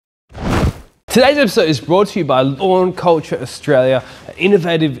Today's episode is brought to you by Lawn Culture Australia, an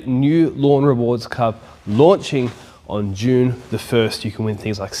innovative new lawn rewards club launching on June the 1st. You can win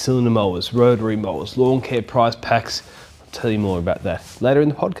things like cylinder mowers, rotary mowers, lawn care prize packs. I'll tell you more about that later in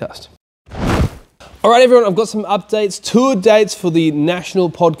the podcast. All right, everyone, I've got some updates. Tour dates for the National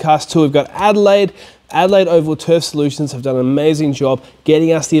Podcast Tour. We've got Adelaide. Adelaide Oval Turf Solutions have done an amazing job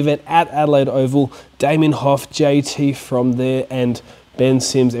getting us the event at Adelaide Oval. Damien Hoff, JT from there, and Ben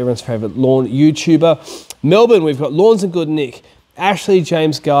Sims, everyone's favourite lawn YouTuber. Melbourne, we've got Lawns and Good Nick, Ashley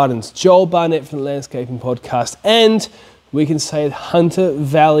James Gardens, Joel Barnett from the Landscaping Podcast, and we can say at Hunter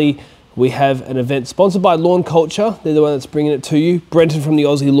Valley, we have an event sponsored by Lawn Culture. They're the one that's bringing it to you. Brenton from the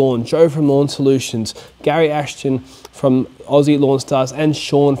Aussie Lawn, Joe from Lawn Solutions, Gary Ashton from Aussie Lawn Stars, and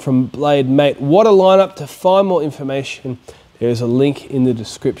Sean from Blade Mate. What a lineup. To find more information, there is a link in the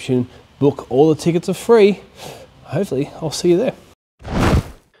description. Book. All the tickets are free. Hopefully, I'll see you there.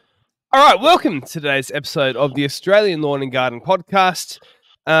 All right, welcome to today's episode of the Australian Lawn and Garden Podcast.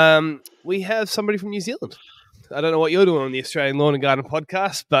 We have somebody from New Zealand. I don't know what you're doing on the Australian Lawn and Garden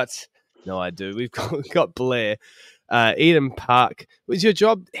Podcast, but no, I do. We've got Blair, Eden Park. Was your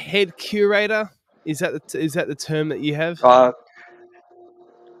job head curator? Is that the term that you have?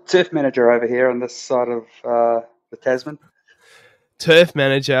 Turf manager over here on this side of the Tasman. Turf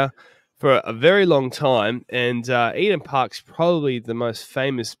manager for a very long time, and Eden Park's probably the most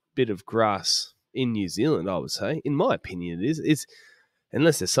famous bit of grass in New Zealand, I would say. In my opinion, it is. It's,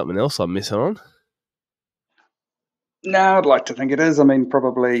 unless there's something else I'm missing on. No, I'd like to think it is. I mean,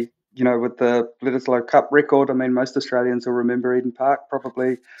 probably, with the Bledisloe Cup record, I mean, most Australians will remember Eden Park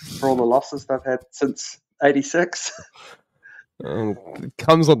probably for all the losses they've had since '86. It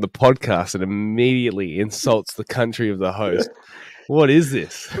comes on the podcast and immediately insults the country of the host. What is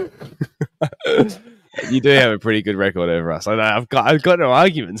this? You do have a pretty good record over us. I know I've got no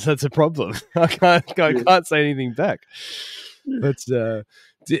arguments. That's a problem. I can't say anything back. But do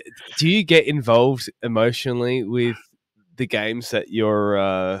you get involved emotionally with the games that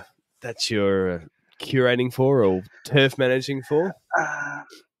you're curating for or turf managing for?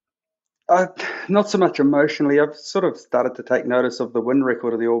 Not so much emotionally. I've sort of started to take notice of the win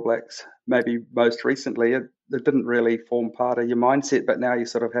record of the All Blacks. Maybe most recently, it didn't really form part of your mindset, but now you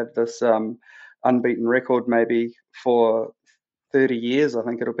sort of have this unbeaten record maybe for 30 years. I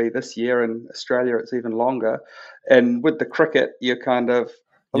think it'll be this year. In Australia, it's even longer. And with the cricket, you're kind of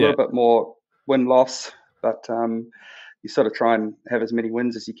a little bit more win-loss, but you sort of try and have as many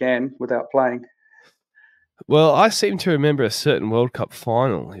wins as you can without playing. Well, I seem to remember a certain World Cup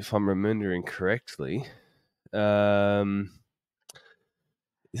final, if I'm remembering correctly. Is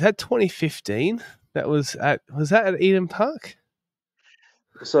that 2015? Was that at Eden Park?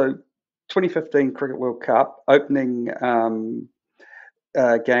 So 2015 Cricket World Cup opening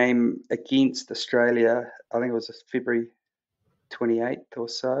game against Australia, I think it was February 28th or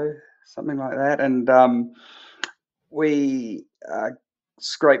so, something like that. And we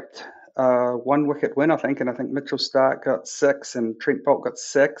scraped one wicket win, I think. And I think Mitchell Starc got 6 and Trent Boult got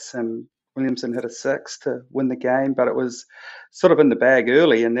 6 and Williamson hit a 6 to win the game. But it was sort of in the bag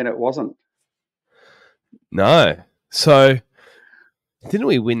early and then it wasn't. No. So didn't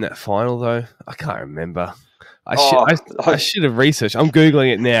we win that final though? I can't remember. I should have researched. I'm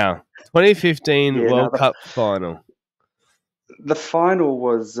Googling it now. 2015 World Cup final. The final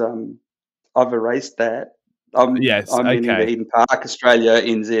was, I've erased that. Yes, I'm meaning okay. the Eden Park, Australia,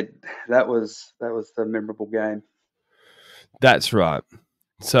 NZ. That was the memorable game. That's right.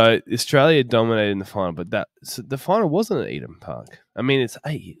 So Australia dominated in the final, but the final wasn't at Eden Park. I mean, it's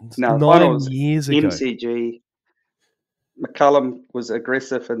 9 years ago. MCG. McCullum was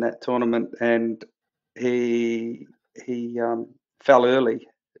aggressive in that tournament, and he fell early,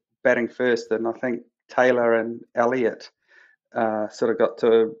 batting first, and I think Taylor and Elliott sort of got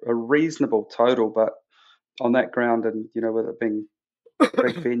to a reasonable total, but on that ground and, with it being a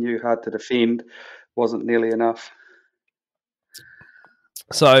big venue, hard to defend, wasn't nearly enough.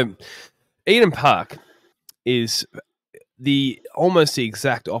 So Eden Park is almost the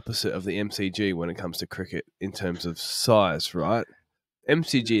exact opposite of the MCG when it comes to cricket in terms of size, right?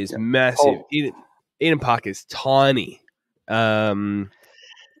 MCG is massive. Eden Park is tiny. How do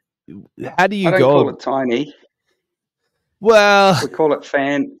you I don't call it tiny. Well, we call it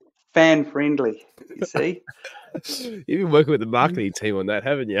fan friendly. You see, you've been working with the marketing team on that,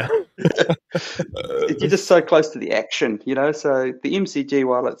 haven't you? You're just so close to the action, So the MCG,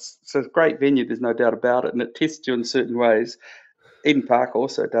 while it's a great venue, there's no doubt about it, and it tests you in certain ways. Eden Park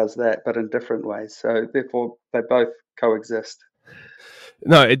also does that, but in different ways. So therefore, they both coexist.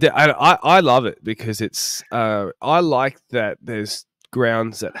 No, I love it because it's. I like that there's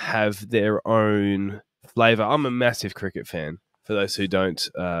grounds that have their own flavour. I'm a massive cricket fan. For those who don't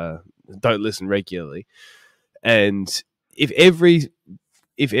listen regularly, and if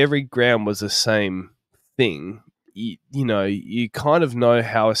every ground was the same thing, you kind of know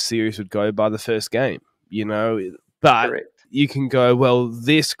how a series would go by the first game, but Correct. you can go, well,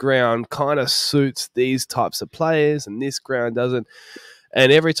 this ground kind of suits these types of players and this ground doesn't.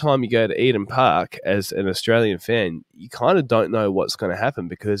 And every time you go to Eden Park as an Australian fan, you kind of don't know what's going to happen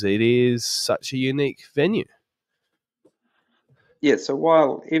because it is such a unique venue. Yeah, so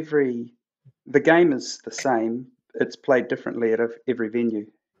while the game is the same, it's played differently at every venue,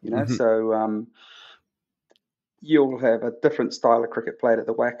 Mm-hmm. So you'll have a different style of cricket played at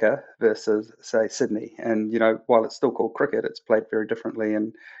the Wacker versus, say, Sydney. And, while it's still called cricket, it's played very differently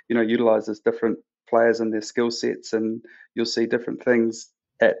and, utilises different players and their skill sets. And you'll see different things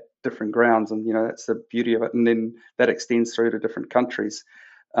at different grounds. And, that's the beauty of it. And then that extends through to different countries.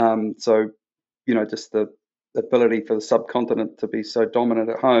 So, just the ability for the subcontinent to be so dominant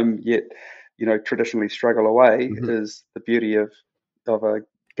at home, yet, traditionally struggle away is the beauty of a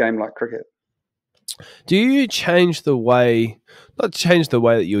game like cricket. Do you change the way, not change the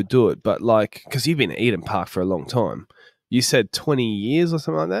way that you would do it, but because you've been at Eden Park for a long time, you said 20 years or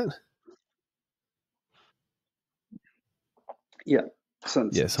something like that? Yeah,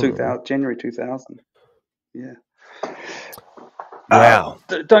 since Yeah, something like 2000, January 2000. Yeah. that. Wow.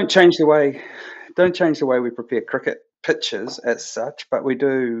 Don't change the way we prepare cricket pitches as such, but we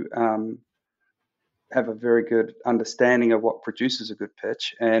do have a very good understanding of what produces a good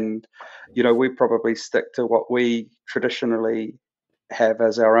pitch. And, we probably stick to what we traditionally have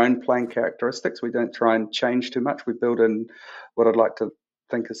as our own playing characteristics. We don't try and change too much. We build in what I'd like to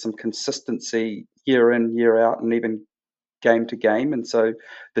think is some consistency year in, year out, and even game to game. And so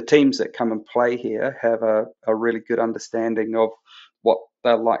the teams that come and play here have a really good understanding of what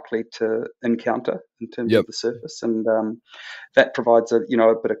they're likely to encounter in terms Yep. of the surface. And that provides a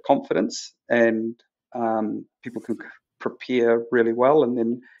bit of confidence, and people can prepare really well, and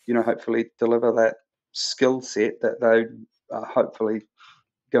then hopefully deliver that skill set that they are hopefully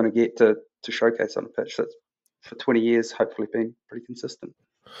going to get to showcase on a pitch that's for 20 years hopefully been pretty consistent.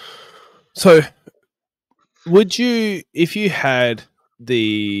 So would you, if you had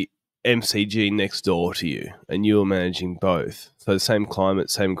the MCG next door to you and you were managing both, so the same climate,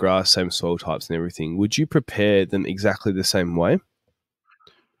 same grass, same soil types and everything, would you prepare them exactly the same way?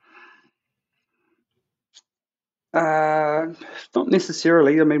 Not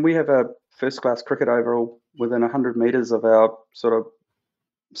necessarily. I mean, we have a first-class cricket oval within 100 metres of our sort of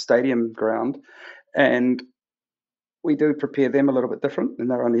stadium ground, and we do prepare them a little bit different, and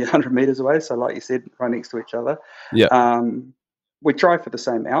they're only 100 metres away. So, like you said, right next to each other. Yeah. We try for the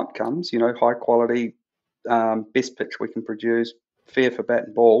same outcomes, high quality, best pitch we can produce, fair for bat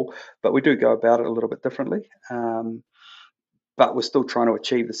and ball, but we do go about it a little bit differently. But we're still trying to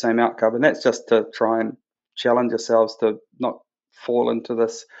achieve the same outcome, and that's just to try and challenge ourselves to not fall into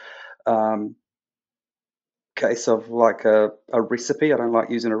this case of like a recipe. I don't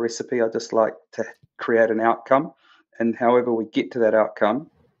like using a recipe. I just like to create an outcome, and however we get to that outcome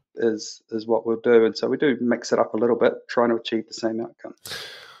is what we'll do. And so we do mix it up a little bit, trying to achieve the same outcome.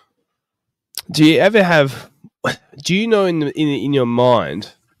 Do you ever have? Do you know in your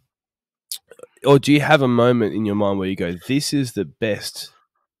mind, or do you have a moment in your mind where you go, "This is the best.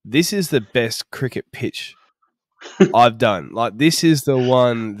 This is the best cricket pitch I've done. Like this is the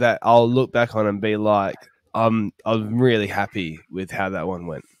one that I'll look back on and be like, I'm really happy with how that one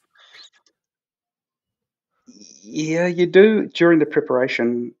went." Yeah, you do during the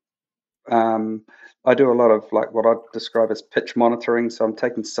preparation. I do a lot of like what I describe as pitch monitoring. So I'm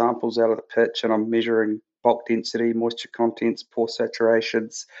taking samples out of the pitch and I'm measuring bulk density, moisture contents, pore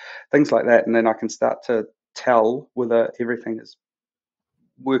saturations, things like that. And then I can start to tell whether everything is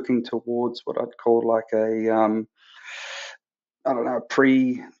working towards what I'd call like a I don't know,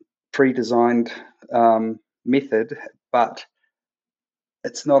 pre-designed method. But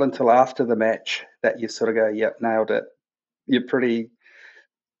it's not until after the match that you sort of go, yep, nailed it. You're pretty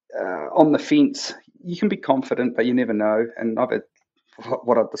on the fence. You can be confident, but you never know. And I've had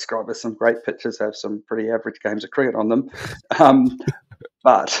what I'd describe as some great pitches have some pretty average games of cricket on them.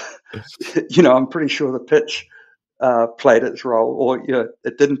 But I'm pretty sure the pitch played its role, or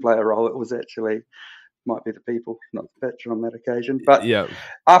it didn't play a role. It was actually might be the people, not the pitch on that occasion. But Yeah.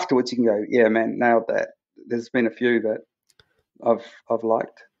 afterwards, you can go, yeah, man, nailed that. There's been a few that I've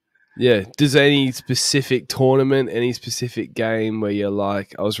liked. Yeah. Does any specific tournament, any specific game where you're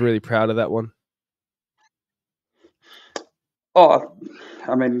like, I was really proud of that one? Oh,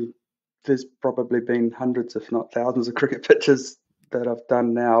 I mean, there's probably been hundreds, if not thousands, of cricket pitches that I've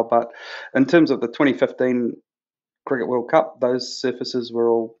done now. But in terms of the 2015 Cricket World Cup, those surfaces were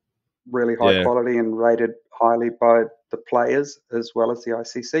all really high Yeah. quality and rated highly by the players as well as the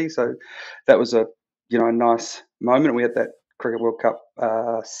ICC. So that was a nice moment. We had that Cricket World Cup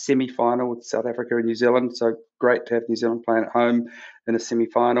semi-final with South Africa and New Zealand. So great to have New Zealand playing at home in a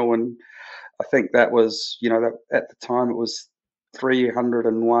semi-final. And I think that was, that at the time it was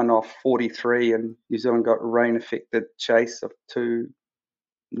 301 off 43, and New Zealand got rain affected chase of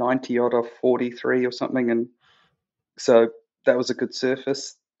 290 odd off 43 or something. And so that was a good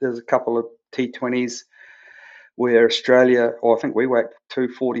surface. There's a couple of T20s where Australia, or I think we whacked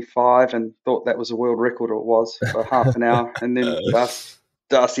 245 and thought that was a world record, or it was, for half an hour. And then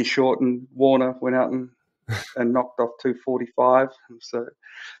Darcy Short and Warner went out and knocked off 245. So,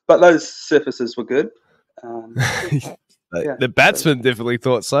 but those surfaces were good. The batsman definitely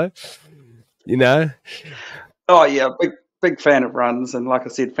thought so. Oh yeah, big fan of runs, and like I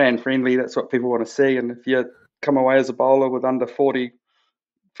said, fan friendly. That's what people want to see. And if you come away as a bowler with under 40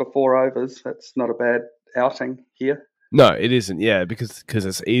 for 4 overs, that's not a bad outing here. No, it isn't. Yeah, because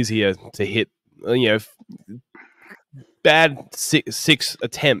it's easier to hit. Bad six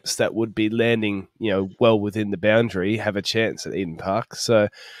attempts that would be landing, well within the boundary, have a chance at Eden Park. So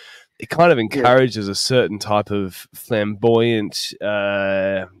it kind of encourages a certain type of flamboyant,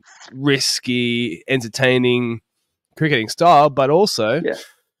 risky, entertaining cricketing style. But also,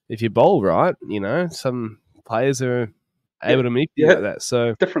 if you bowl right, some players are able to meet you like that.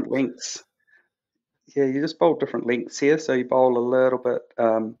 So different lengths. Yeah, you just bowl different lengths here. So you bowl a little bit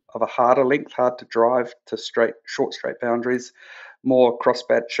of a harder length, hard to drive to short straight boundaries, more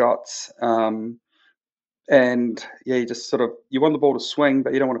crossbat shots. And you just you want the ball to swing,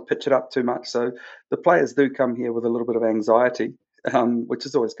 but you don't want to pitch it up too much. So the players do come here with a little bit of anxiety, which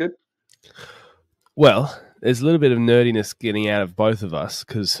is always good. Well, there's a little bit of nerdiness getting out of both of us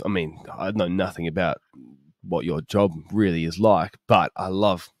because, I know nothing about what your job really is like, but I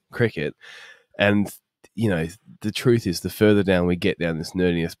love cricket. And, the truth is the further down we get down this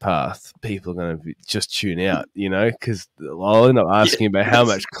nerdiness path, people are going to just tune out, because I'll end up asking about how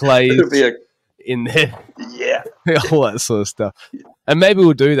much clay is in there. Yeah. All that sort of stuff. And maybe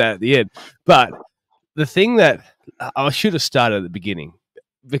we'll do that at the end. But the thing that I should have started at the beginning,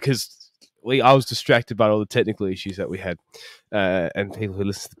 because I was distracted by all the technical issues that we had. And people who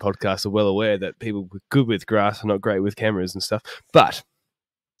listen to the podcast are well aware that people good with grass are not great with cameras and stuff. But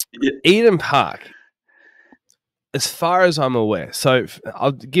Eden Park, as far as I'm aware, so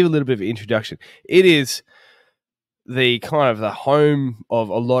I'll give a little bit of an introduction. It is the kind of the home of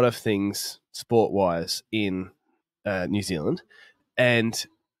a lot of things sport-wise in New Zealand. And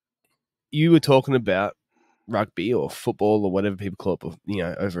you were talking about rugby or football or whatever people call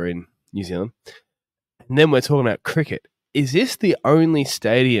it, over in New Zealand. And then we're talking about cricket. Is this the only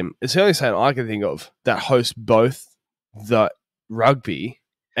stadium, it's the only stadium I can think of, that hosts both the rugby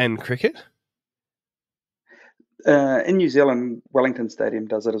and cricket? In New Zealand, Wellington Stadium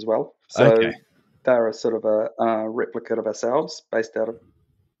does it as well. So they're a sort of a replicate of ourselves, based out of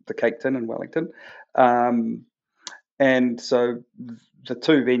the Cake Tin in Wellington. And so the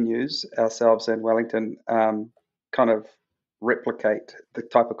two venues, ourselves and Wellington, kind of replicate the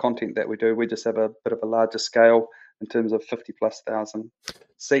type of content that we do. We just have a bit of a larger scale in terms of 50,000+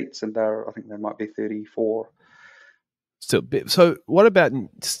 seats, and I think there might be 34. So what about,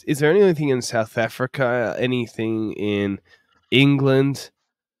 is there anything in South Africa, anything in England?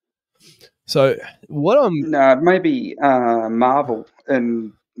 So No, maybe Marvel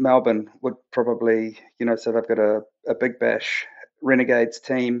in Melbourne would probably, so they've got a Big Bash Renegades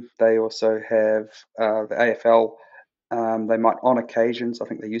team. They also have the AFL. They might, on occasions, I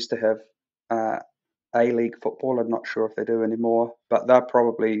think they used to have A-League football. I'm not sure if they do anymore, but they're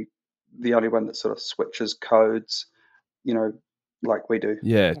probably the only one that sort of switches codes, like we do.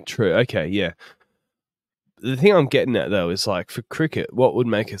 Yeah, true. Okay, yeah. The thing I'm getting at, though, is like for cricket, what would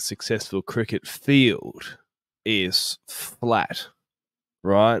make a successful cricket field is flat,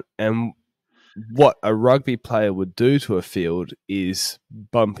 right? And what a rugby player would do to a field is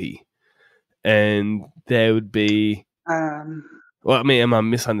bumpy. And there would be... am I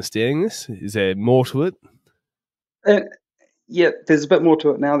misunderstanding this? Is there more to it? Yeah, there's a bit more to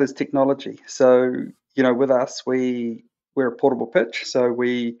it now. There's technology. So, with us, we're a portable pitch, so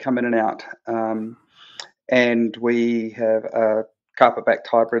we come in and out. And we have a carpet-backed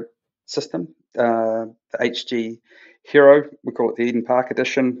hybrid system, the HG Hero. We call it the Eden Park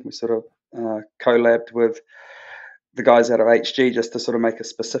Edition. We sort of collabed with the guys out of HG just to sort of make a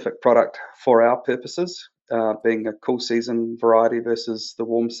specific product for our purposes, being a cool season variety versus the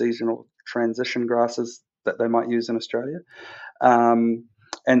warm season or transition grasses that they might use in Australia.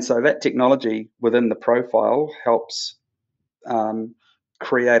 And so that technology within the profile helps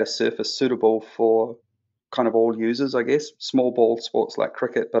create a surface suitable for kind of all users, I guess, small ball sports like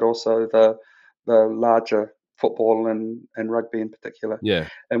cricket, but also the larger football and rugby in particular. Yeah.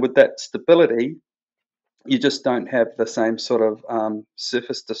 And with that stability, you just don't have the same sort of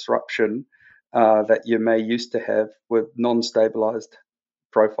surface disruption that you may used to have with non-stabilized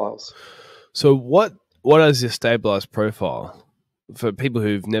profiles. So what is your stabilized profile for people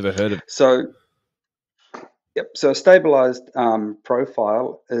who've never heard of it? So, yep. So a stabilized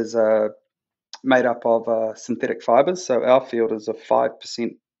profile is made up of synthetic fibers. So our field is a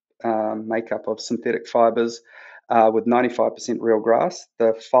 5% makeup of synthetic fibers with 95% real grass.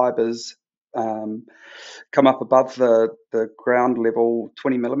 The fibers um, come up above the ground level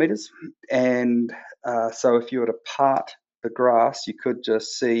 20 millimeters. And so if you were to part the grass, you could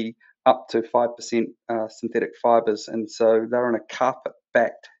just see up to 5% synthetic fibers. And so they're in a carpet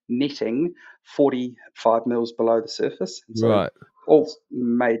backed netting 45 mils below the surface. And so Right. all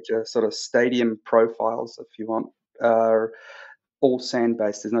major sort of stadium profiles, if you want, are all sand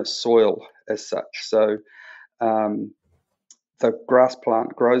based. There's no soil as such. So um, the grass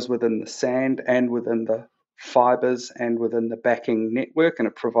plant grows within the sand and within the fibers and within the backing network, and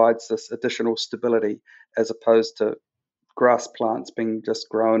it provides this additional stability as opposed to grass plants being just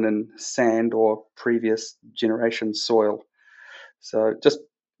grown in sand or previous generation soil. So just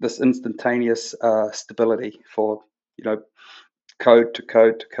this instantaneous stability for, you know, code to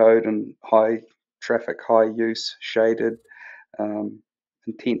code to code and high traffic, high use, shaded,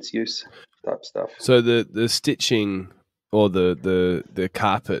 intense use type stuff. So the stitching or the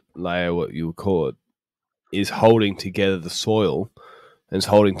carpet layer, what you would call it, is holding together the soil and it's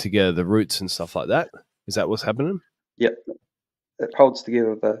holding together the roots and stuff like that. Is that what's happening? Yep, it holds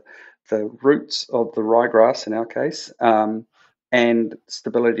together the roots of the ryegrass in our case, and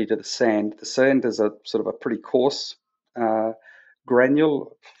stability to the sand. The sand is a sort of a pretty coarse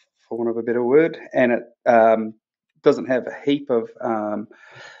granule, for want of a better word, and it doesn't have a heap of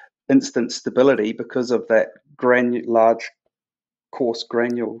instant stability because of that large coarse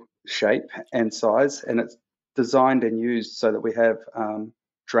granule shape and size, and it's designed and used so that we have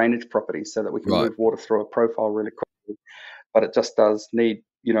drainage properties so that we can Right. move water through a profile really quickly. But it just does need,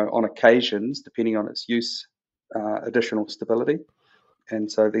 on occasions, depending on its use, additional stability. And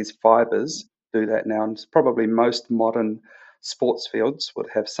so these fibers do that now, and probably most modern sports fields would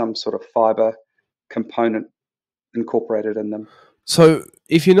have some sort of fiber component incorporated in them. So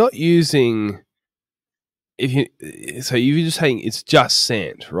if you're not using, if you, so you're just saying it's just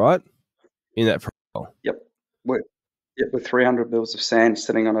sand, right? In that profile. Yep. We're, yep, with 300 mils of sand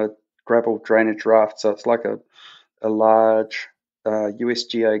sitting on a gravel drainage raft. So it's like a large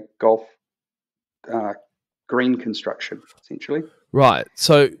USGA golf green construction, essentially. Right.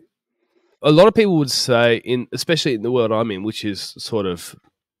 So a lot of people would say, especially in the world I'm in, which is sort of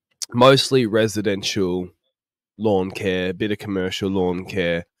mostly residential lawn care, a bit of commercial lawn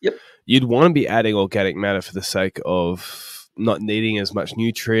care, Yep. you'd want to be adding organic matter for the sake of not needing as much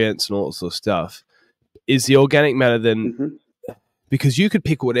nutrients and all that sort of stuff. Is the organic matter then, hmm because you could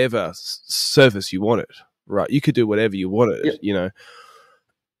pick whatever surface you wanted, right? You could do whatever you wanted, Yep.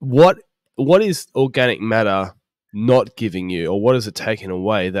 What is organic matter not giving you, or what is it taking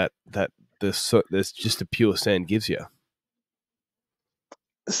away that there's just a pure sand gives you?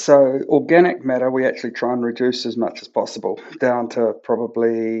 So organic matter, we actually try and reduce as much as possible, down to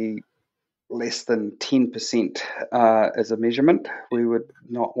probably less than 10% as a measurement. We would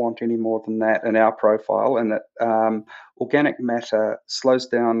not want any more than that in our profile, and that organic matter slows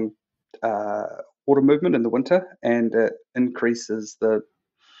down water movement in the winter, and it increases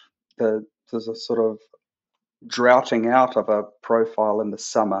there's a sort of droughting out of a profile in the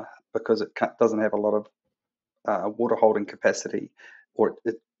summer because it doesn't have a lot of water holding capacity, or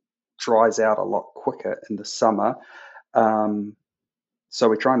it dries out a lot quicker in the summer. So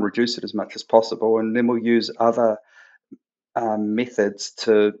we try and reduce it as much as possible, and then we'll use other methods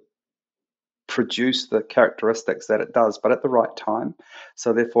to produce the characteristics that it does, but at the right time.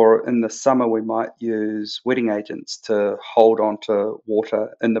 So therefore, in the summer, we might use wetting agents to hold on to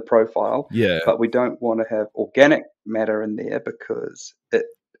water in the profile, Yeah. but we don't want to have organic matter in there because it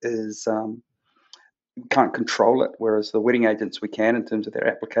is we can't control it, whereas the wetting agents we can in terms of their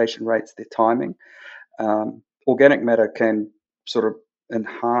application rates, their timing. Organic matter can sort of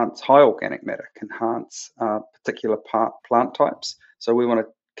enhance, high organic matter can enhance particular plant types. So we want to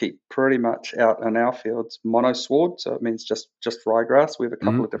keep pretty much out in our fields monosward. So it means just ryegrass. We have a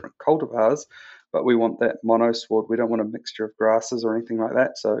couple Mhm. of different cultivars, but we want that monosward. We don't want a mixture of grasses or anything like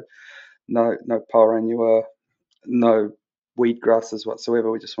that. So no power annua, no weed grasses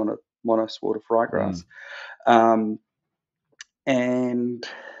whatsoever. We just want a monosport of ryegrass. And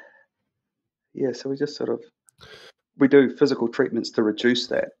yeah, so we just we do physical treatments to reduce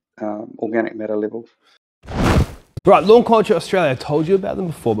that organic matter level. Right, Lawn Culture Australia, I told you about them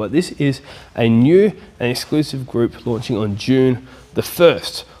before, but this is a new and exclusive group launching on June the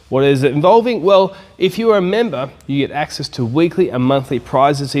 1st. What is it involving? Well, if you're a member, you get access to weekly and monthly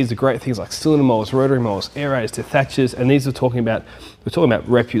prizes. These are great things like cylinder mowers, rotary mowers, aerators, detachers, and these are we're talking about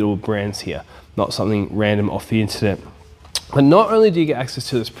reputable brands here, not something random off the internet. But not only do you get access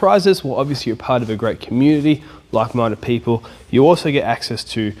to those prizes, well, obviously you're part of a great community, like-minded people. You also get access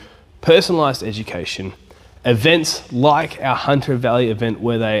to personalized education, events like our Hunter Valley event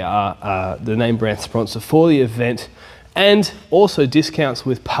where they are the name brand sponsor for the event, and also discounts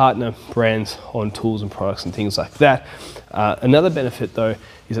with partner brands on tools and products and things like that. Another benefit though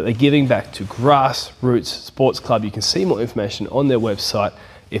is that they're giving back to Grassroots Sports Club. You can see more information on their website.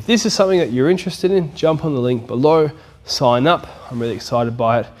 If this is something that you're interested in, jump on the link below, sign up. I'm really excited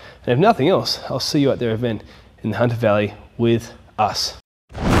by it. And if nothing else, I'll see you at their event in the Hunter Valley with us.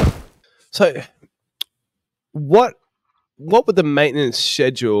 So what would the maintenance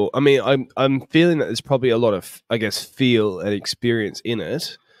schedule? I mean, I'm feeling that there's probably a lot of, I guess, feel and experience in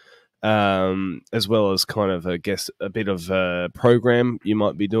it, as well as kind of, I guess, a bit of a program you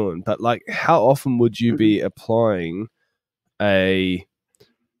might be doing. But like, how often would you be applying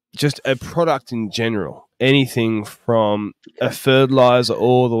just a product in general? Anything from a fertilizer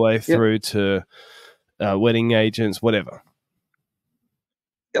all the way through to wetting agents, whatever.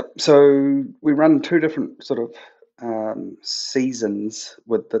 Yep. So we run two different seasons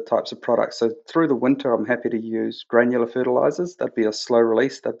with the types of products. So through the winter, I'm happy to use granular fertilizers. That'd be a slow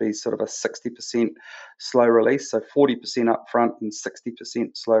release. That'd be sort of a 60% slow release. So 40% up front and 60%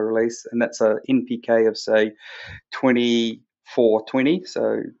 slow release. And that's a NPK of say 24-20.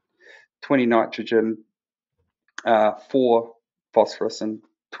 So 20 nitrogen, 4 phosphorus, and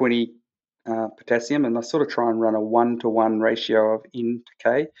 20 potassium, and I sort of try and run a 1-to-1 ratio of N to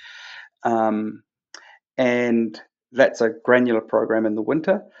K. And that's a granular program in the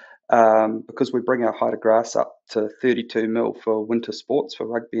winter because we bring our height of grass up to 32 mil for winter sports, for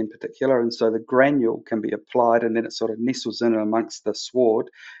rugby in particular. And so the granule can be applied and then it sort of nestles in amongst the sward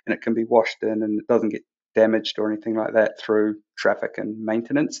and it can be washed in and it doesn't get damaged or anything like that through traffic and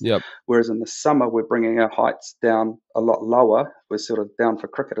maintenance. Yep. Whereas in the summer, we're bringing our heights down a lot lower. We're sort of down for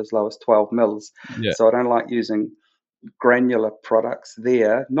cricket as low as 12 mils. Yeah. So I don't like using granular products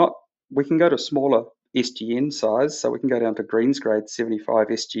there. We can go to smaller SGN size, so we can go down to greens grade 75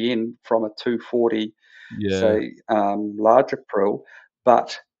 SGN from a 240, say, larger prill.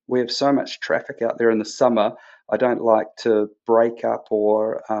 But we have so much traffic out there in the summer. I don't like to break up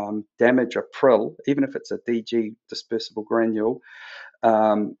or damage a prill, even if it's a DG dispersible granule.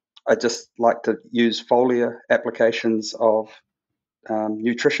 I just like to use foliar applications of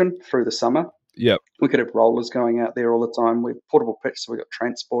nutrition through the summer. Yep. We could have rollers going out there all the time. We're portable pitch, so we've got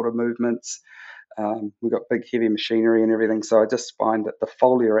transporter movements. We've got big heavy machinery and everything. So I just find that the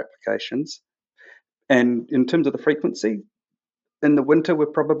foliar applications, and in terms of the frequency, in the winter, we're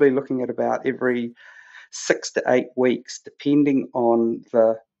probably looking at about every 6 to 8 weeks, depending on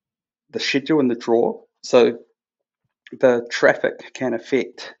the schedule and the draw. So the traffic can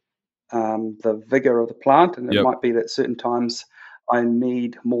affect the vigor of the plant, and it might be that certain times I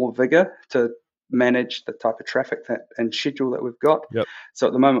need more vigor to manage the type of traffic and schedule that we've got. Yep. So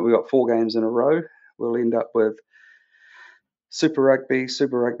at the moment, we've got 4 games in a row. We'll end up with Super Rugby,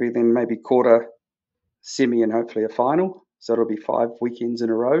 then maybe quarter, semi, and hopefully a final. So it'll be 5 weekends in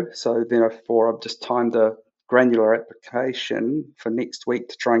a row. So then I've just timed a granular application for next week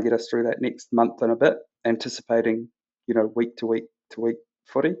to try and get us through that next month and a bit, anticipating, week to week to week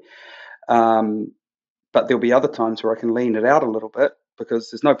footy. But there'll be other times where I can lean it out a little bit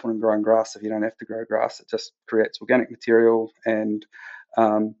because there's no point in growing grass if you don't have to grow grass. It just creates organic material and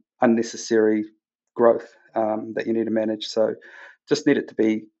unnecessary growth that you need to manage. So just need it to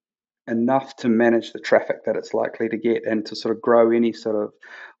be enough to manage the traffic that it's likely to get and to sort of grow any sort of,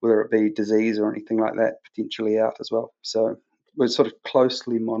 whether it be disease or anything like that, potentially out as well. So we're sort of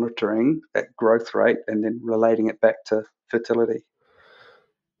closely monitoring that growth rate and then relating it back to fertility.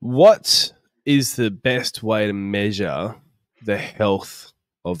 What is the best way to measure the health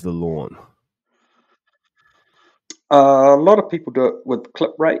of the lawn? A lot of people do it with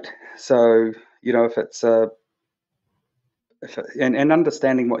clip rate. So, if it's and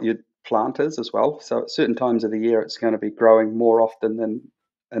understanding what your plant is as well. So at certain times of the year, it's going to be growing more often than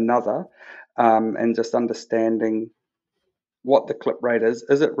another, and just understanding what the clip rate is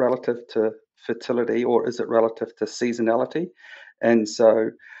it relative to fertility or is it relative to seasonality? And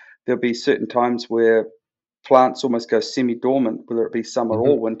so there'll be certain times where plants almost go semi-dormant, whether it be summer Hmm.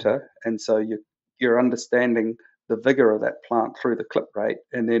 or winter, and so you're understanding the vigor of that plant through the clip rate,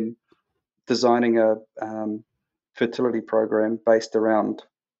 and then designing a fertility program based around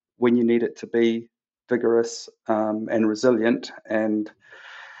when you need it to be vigorous and resilient, and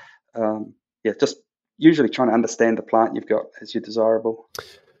yeah, just usually trying to understand the plant you've got as your desirable.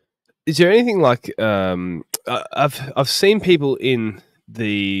 Is there anything like I've seen people in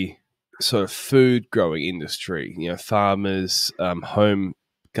the sort of food growing industry, farmers, home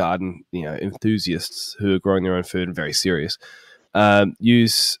garden, enthusiasts who are growing their own food and very serious,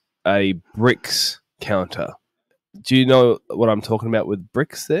 use a bricks counter. Do you know what I'm talking about with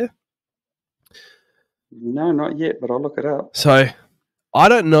bricks there? No, not yet, but I'll look it up. So I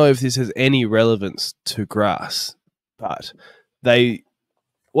don't know if this has any relevance to grass, but they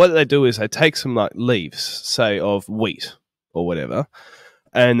what they do is they take some like leaves, say of wheat or whatever,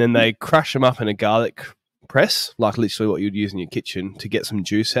 and then they crush them up in a garlic press, like literally what you'd use in your kitchen to get some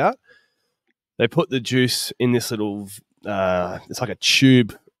juice out. They put the juice in this little, it's like a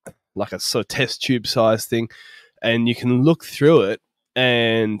tube, like a sort of test tube size thing, and you can look through it,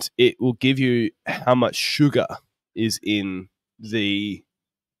 and it will give you how much sugar is in the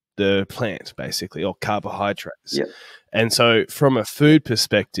plant, basically, or carbohydrates. Yeah, And so, from a food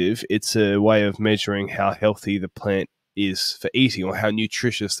perspective, it's a way of measuring how healthy the plant is for eating or how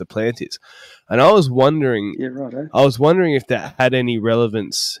nutritious the plant is. And I was wondering, yeah, right. Eh? if that had any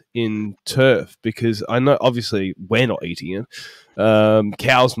relevance in turf, because I know obviously we're not eating it.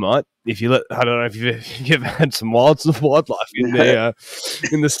 Cows might. If you let, I don't know if you've ever had some wildlife in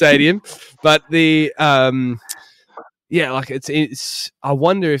the stadium, but the yeah, like it's. I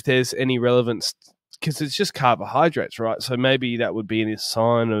wonder if there's any relevance because it's just carbohydrates, right? So maybe that would be a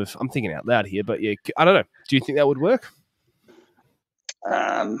sign of. I'm thinking out loud here, but yeah, I don't know. Do you think that would work?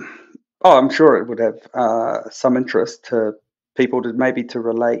 Um, oh, I'm sure it would have some interest to people to maybe to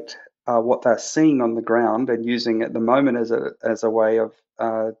relate what they're seeing on the ground and using at the moment as a way of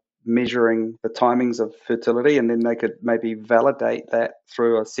measuring the timings of fertility, and then they could maybe validate that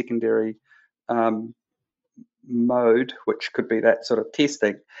through a secondary um, mode, which could be that sort of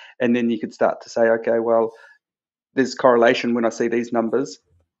testing, and then you could start to say, okay, well, there's correlation when I see these numbers,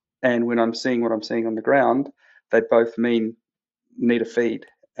 and when I'm seeing what I'm seeing on the ground, they both mean need a feed.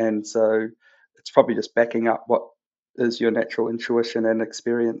 And so it's probably just backing up what is your natural intuition and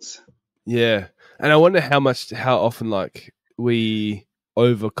experience. Yeah, and I wonder how often, like we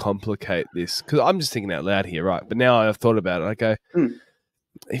overcomplicate this because I'm just thinking out loud here, right? But now I've thought about it. I go, Mm.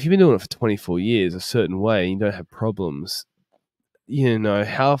 if you've been doing it for 24 years a certain way and you don't have problems,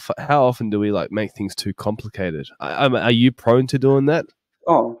 how often do we like make things too complicated? Are you prone to doing that?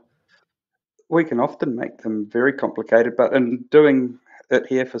 Oh, we can often make them very complicated, but in doing it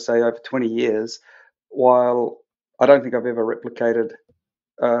here for, say, over 20 years, while I don't think I've ever replicated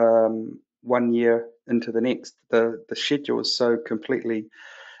 1 year into the next, the schedule is so completely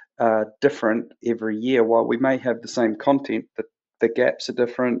different every year. While we may have the same content, the gaps are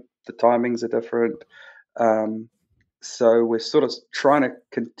different, the timings are different. Um, so we're sort of trying to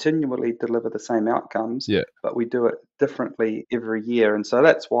continually deliver the same outcomes, Yeah. but we do it differently every year. And so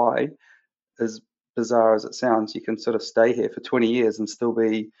that's why, as bizarre as it sounds, you can sort of stay here for 20 years and still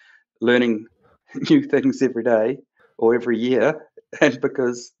be learning new things every day or every year, and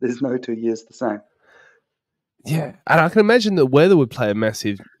because there's no 2 years the same. Yeah, and I can imagine the weather would play a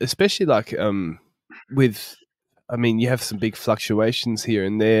massive, especially like with. I mean, you have some big fluctuations here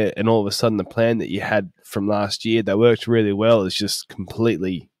and there, and all of a sudden, the plan that you had from last year that worked really well is just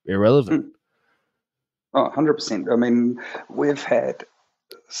completely irrelevant. Mm. Oh, 100%. I mean, we've had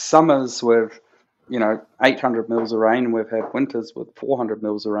summers with 800 mils of rain, and we've had winters with 400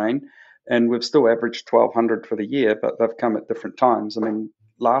 mils of rain, and we've still averaged 1200 for the year, but they've come at different times. I mean,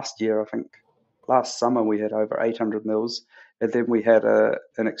 last year, I think last summer we had over 800 mils, and then we had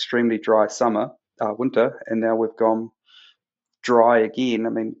an extremely dry winter, and now we've gone dry again. I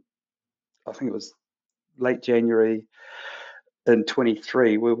mean, I think it was late January in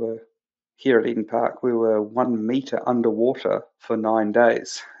 23, we were here at Eden Park, we were 1 meter underwater for 9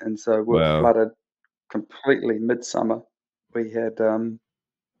 days. And so we were Wow. flooded completely midsummer. We had,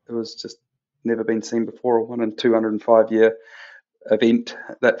 it was just never been seen before, a 1 in 205 year event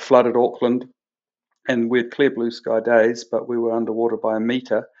that flooded Auckland. And we had clear blue sky days, but we were underwater by 1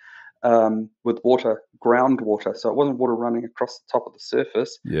 meter with water, groundwater. So it wasn't water running across the top of the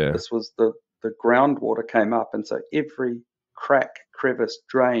surface. Yeah. This was the groundwater came up. And so every crack, crevice,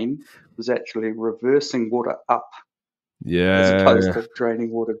 drain was actually reversing water up as opposed Yeah. to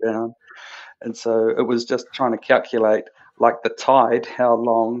draining water down. And so it was just trying to calculate, like the tide, how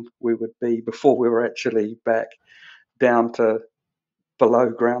long we would be before we were actually back down to below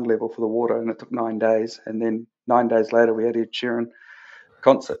ground level for the water. And it took 9 days. And then 9 days later, we had Ed Sheeran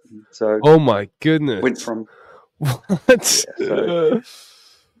concert. And so Oh my went goodness. from, What? yeah, so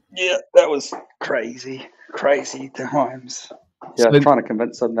yeah, that was crazy, crazy times. Yeah, So, trying to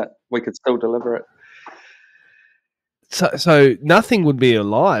convince them that we could still deliver it. so nothing would be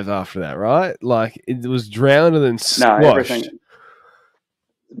alive after that, right? Like it was drowned and then No, squashed. everything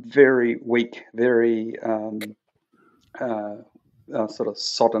very weak, very uh, sort of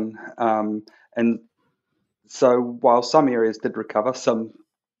sodden. And so while some areas did recover, some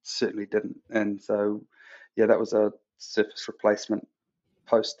certainly didn't. And so, yeah, that was a surface replacement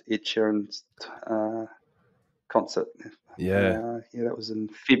post Ed Sheeran's concert. Yeah. Yeah, that was in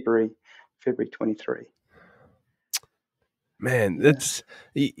February 23. Man, Yeah.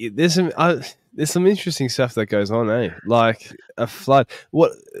 there's some interesting stuff that goes on, eh? Like a flood.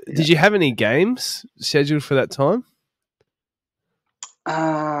 What Yeah. did you have any games scheduled for that time?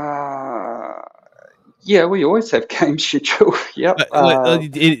 Yeah, we always have games scheduled. Yep.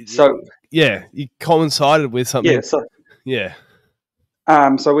 So Yeah, you coincided with yeah, something. so Yeah.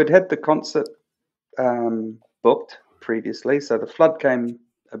 so we'd had the concert booked previously. So the flood came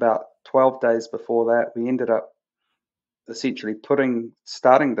about 12 days before that. We ended up essentially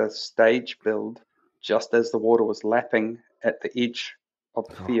starting the stage build just as the water was lapping at the edge of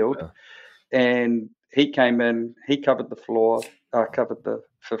the Oh, field. wow. And he came in, he covered the floor, covered the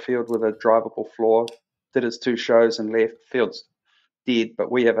field with a drivable floor, did his 2 shows and left. Field's dead,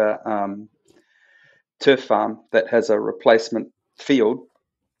 but we have a turf farm that has a replacement field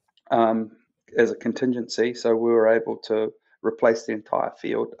um, as a contingency. So we were able to replace the entire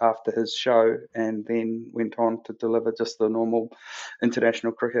field after his show, and then went on to deliver just the normal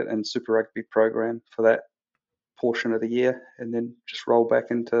international cricket and Super Rugby program for that portion of the year, and then just roll back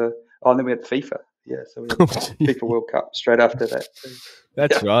into. Oh, and then we had FIFA. Yeah, so we had FIFA World Cup straight after that too.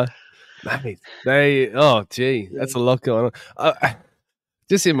 That's Yeah, right. Mate, oh, gee, yeah, that's a lot going on.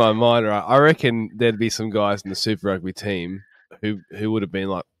 Just in my mind, right, I reckon there'd be some guys in the Super Rugby team who would have been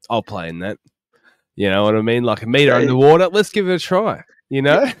like, I'll play in that. You know what I mean? Like a meter yeah, underwater. Let's give it a try. You yeah.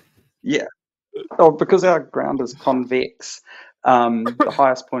 know? Yeah. Oh, because our ground is convex, the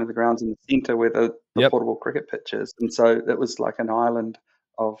highest point of the ground's in the centre where the Yep. portable cricket pitch is, and so it was like an island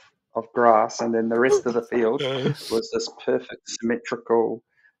of grass, and then the rest of the field was this perfect symmetrical.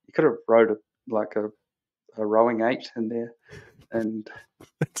 You could have rowed a rowing 8 in there, and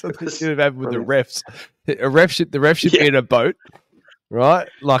That's what it they should was have had with the brilliant. refs. The ref should Yeah, be in a boat, right?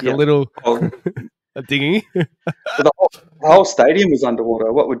 Like a yeah. little Well, a dinghy. the whole stadium was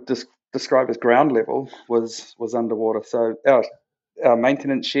underwater. What would describe as ground level was underwater. So our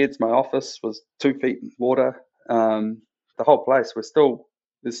maintenance sheds, my office was 2 feet in water. The whole place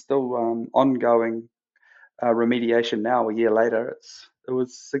there's still ongoing remediation now. A year later, it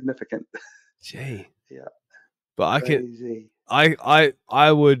was significant. Gee. Yeah, But crazy.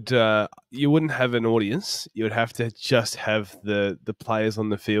 I would you wouldn't have an audience. You would have to just have the players on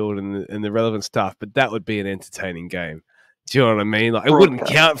the field and the relevant stuff, but that would be an entertaining game. Do you know what I mean? Like it wouldn't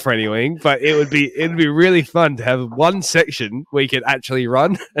Broadcast. count for anything, but it'd be really fun to have one section where you could actually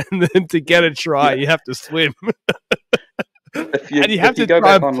run, and then to get a try, Yeah. you have to swim, If and you have you to go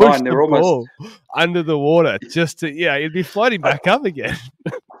try back and push online, the they're almost. ball under the water just to it'd be floating back up again.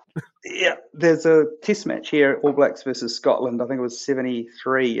 Yeah, there's a test match here, All Blacks versus Scotland. I think it was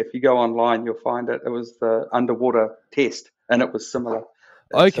 73. If you go online, you'll find it. It was the underwater test, and it was similar.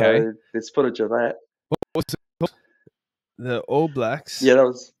 And Okay, so there's footage of that. what's it called? The All Blacks. Yeah, that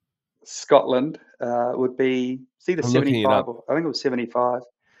was Scotland. Would be it's either I'm looking it 75 up. or I think it was 75 at Eden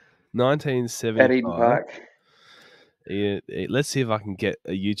 1975. Park. Let's see if I can get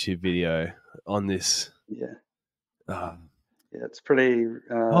a YouTube video on this. Yeah, Uh, yeah, it's pretty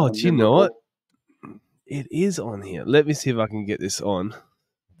do you know what? memorable. It is on here. Let me see if I can get this on.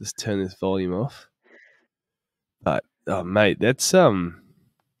 Just turn this volume off. But oh, mate, that's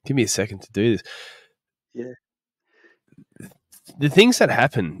Give me a second to do this. Yeah, The things that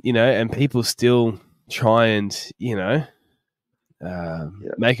happen, and people still try and yeah.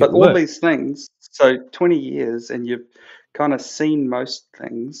 make it But all work. these things, so 20 years, and you've kind of seen most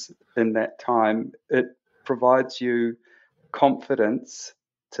things in that time. It provides you confidence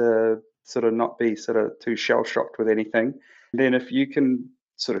to sort of not be sort of too shell shocked with anything. And then if you can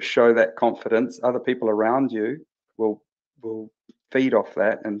sort of show that confidence, other people around you will feed off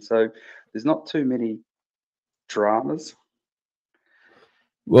that. And so there's not too many dramas.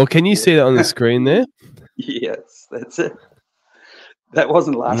 Well, can you see that on the screen there? Yes, that's it. That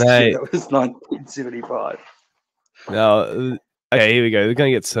wasn't last year. Mate. That was 1975. No, okay, here we go. We're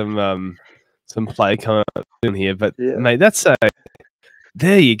going to get some play coming up in here. But, Yeah. mate, that's a...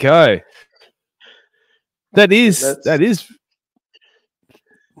 There you go. That is...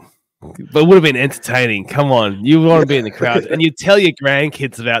 But it would have been entertaining. Come on. You want to be in the crowd. And you tell your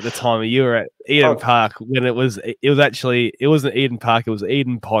grandkids about the time you were at Eden Park when it wasn't Eden Park, it was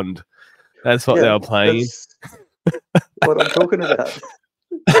Eden Pond. That's what they were playing. What I'm talking about.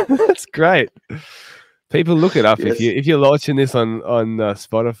 That's great. People, look it up if you're watching this on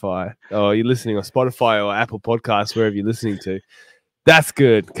Spotify, or you're listening on Spotify or Apple Podcasts, wherever you're listening to. That's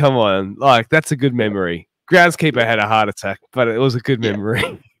good. Come on, like that's a good memory. Groundskeeper had a heart attack, but it was a good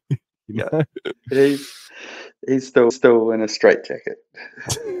memory. Yeah, he's still in a straitjacket.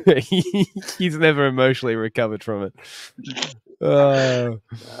 He's never emotionally recovered from it. Oh,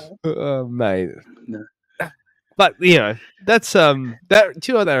 mate. No. But that's that. Do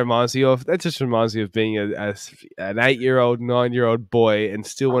you know what that reminds me of? That just reminds me of being an 8-year-old, 9-year-old boy and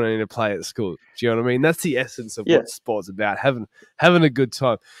still wanting to play at school. Do you know what I mean? That's the essence of what sport's about. Having a good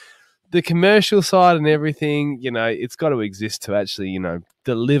time. The commercial side and everything, it's got to exist to actually,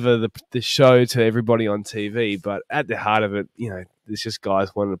 deliver the show to everybody on TV. But at the heart of it, it's just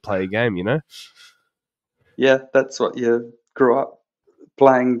guys wanting to play a game. Yeah, that's what you grew up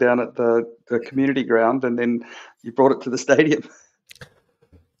playing down at the community ground, and then you brought it to the stadium.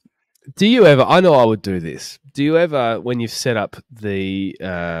 Do you ever? I know I would do this. Do you ever, when you've set up the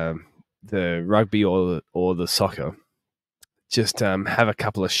rugby or the soccer, just have a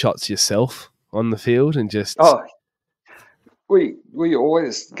couple of shots yourself on the field and just? Oh, we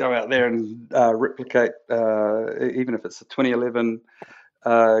always go out there and replicate, even if it's a 2011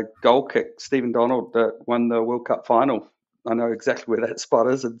 goal kick. Stephen Donald that won the World Cup final. I know exactly where that spot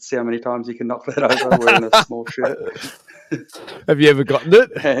is and see how many times you can knock that over wearing a small shirt. Have you ever gotten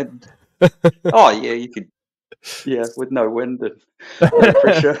it? And, oh, yeah, you could. Yeah, with no wind and no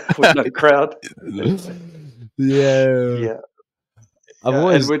pressure, with no crowd. Yeah.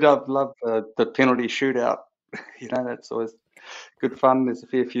 And we'd love the penalty shootout. That's always good fun. There's a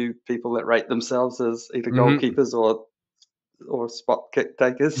fair few people that rate themselves as either goalkeepers or spot kick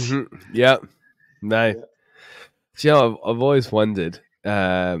takers. Mm-hmm. Yeah. No. Yeah. Do you know, I've always wondered,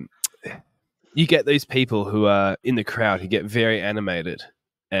 you get these people who are in the crowd who get very animated,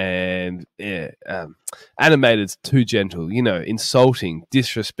 and animated's too gentle, insulting,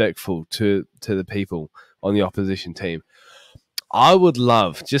 disrespectful to the people on the opposition team. I would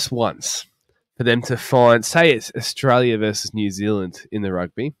love just once for them to find, say it's Australia versus New Zealand in the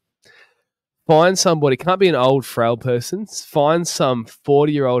rugby, find somebody, can't be an old frail person, find some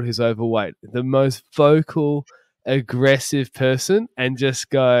 40-year-old who's overweight, the most vocal, aggressive person, and just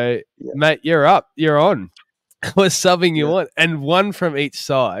go, mate, you're up, you're on. We're subbing you on. And one from each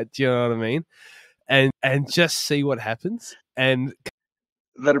side, do you know what I mean? And just see what happens. And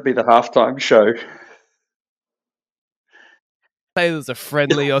that'd be the halftime show. Say there's a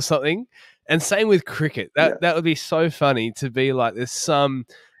friendly or something. And same with cricket. That would be so funny to be like there's some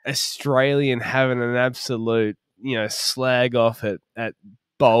Australian having an absolute, slag off at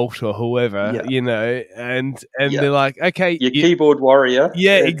Bolt or whoever, and they're like, okay, your keyboard warrior.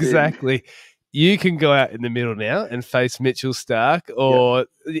 Yeah, exactly. You can go out in the middle now and face Mitchell Starc, or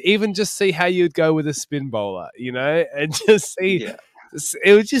even just see how you'd go with a spin bowler, and just see. Yeah.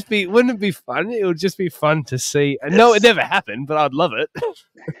 It would just be, wouldn't it be fun? It would just be fun to see. And no, it never happened, but I'd love it.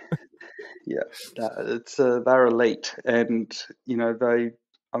 They're elite, and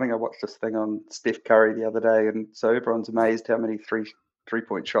I think I watched this thing on Steph Curry the other day, and so everyone's amazed how many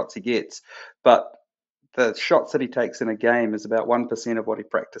three-point shots he gets, but the shots that he takes in a game is about 1% of what he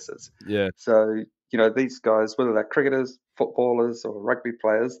practices. Yeah. So these guys, whether they're cricketers, footballers, or rugby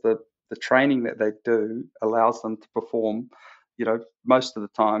players, the training that they do allows them to perform, most of the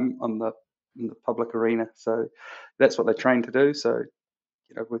time in the public arena. So that's what they train to do. So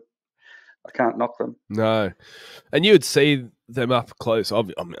I can't knock them. No. And you would see them up close. I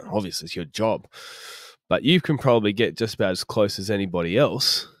mean, obviously, it's your job. But you can probably get just about as close as anybody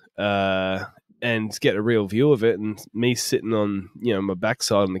else and get a real view of it. And me sitting on, my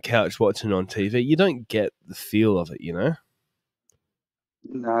backside on the couch watching on TV, you don't get the feel of it,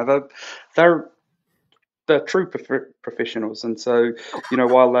 No, they're true professionals. And so,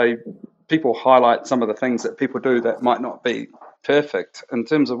 while people highlight some of the things that people do that might not be perfect in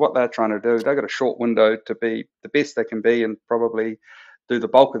terms of what they're trying to do, they've got a short window to be the best they can be and probably do the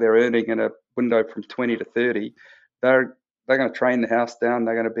bulk of their earning in a window from 20 to 30. They're going to train the house down.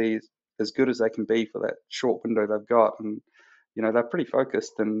 They're going to be as good as they can be for that short window they've got. And they're pretty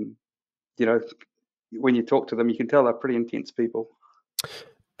focused, and when you talk to them, you can tell they're pretty intense people.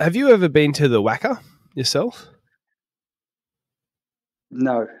 Have you ever been to the Wacker yourself?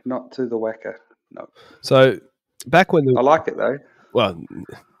 No, not to the Wacker. No. So back when I like it though. Well,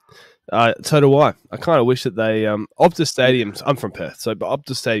 so do I. I kind of wish that they Optus Stadium's. I'm from Perth, so but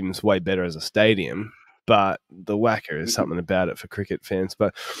Optus Stadium's way better as a stadium. But the Wacker is something about it for cricket fans.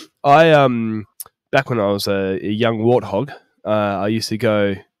 But I back when I was a young warthog, I used to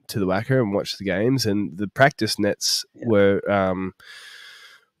go to the Wacker and watch the games, and the practice nets were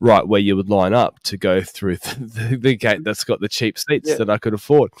right where you would line up to go through the gate that's got the cheap seats that I could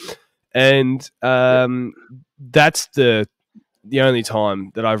afford. And that's the only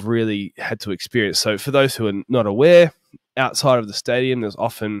time that I've really had to experience. So for those who are not aware, outside of the stadium, there's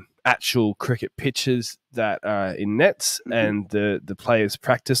often actual cricket pitches that are in nets, and the players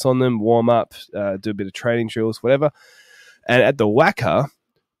practice on them, warm up, do a bit of training drills, whatever. And at the Wacker,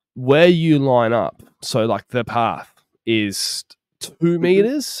 where you line up, so like the path is 2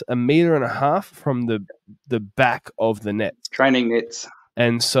 meters, 1.5 meters from the back of the net. Training nets.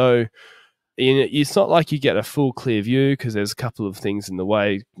 And so it's not like you get a full clear view because there's a couple of things in the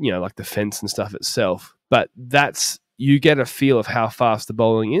way, like the fence and stuff itself. But you get a feel of how fast the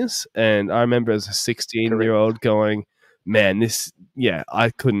bowling is. And I remember as a 16-year-old going, man,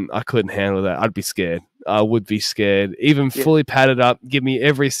 I couldn't handle that. I'd be scared. I would be scared. Even fully padded up, give me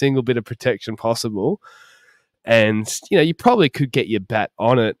every single bit of protection possible. And, you probably could get your bat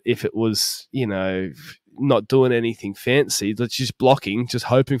on it if it was, not doing anything fancy, just blocking, just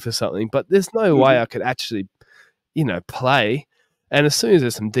hoping for something. But there's no way I could actually, play. And as soon as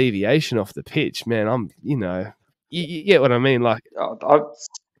there's some deviation off the pitch, man, I'm, you get what I mean? Like,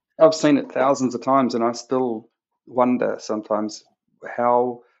 I've seen it thousands of times, and I still wonder sometimes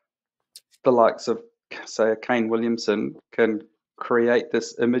how the likes of, say, a Kane Williamson can create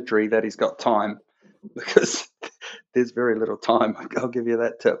this imagery that he's got time, because there's very little time. I'll give you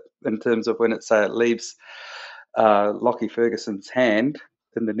that tip in terms of when it leaves Lockie Ferguson's hand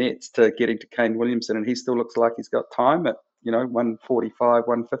in the nets to getting to Kane Williamson, and he still looks like he's got time at 145,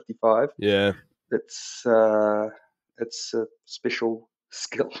 155. Yeah, it's a special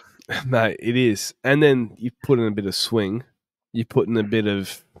skill, mate. It is. And then you put in a bit of swing, you put in a bit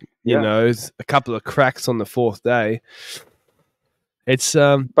of a couple of cracks on the fourth day. It's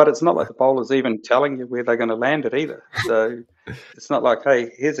but it's not like the bowler's even telling you where they're going to land it either. So it's not like,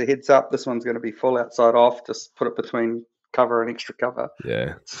 hey, here's a heads up, this one's going to be full outside off, just put it between cover and extra cover.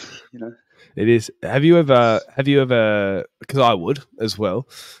 Yeah, it is. Have you ever? Because I would as well.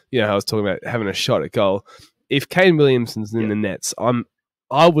 I was talking about having a shot at goal. If Kane Williamson's in the nets,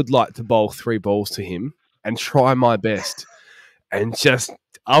 I would like to bowl 3 balls to him and try my best, and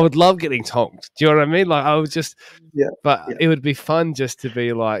I would love getting tonked. Do you know what I mean? Like I would just, it would be fun just to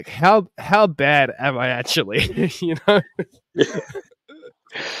be like, how bad am I actually?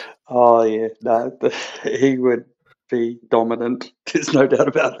 Oh yeah, no, he would be dominant. There's no doubt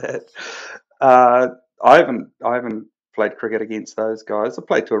about that. I haven't played cricket against those guys. I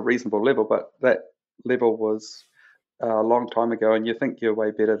played to a reasonable level, but that level was a long time ago, and you think you're way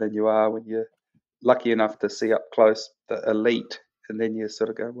better than you are when you're lucky enough to see up close the elite. And then you sort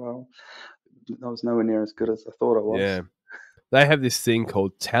of go, well, I was nowhere near as good as I thought I was. Yeah. They have this thing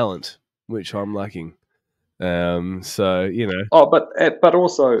called talent, which I'm lacking. So, Oh, but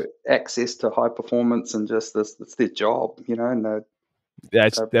also access to high performance, and just it's their job, and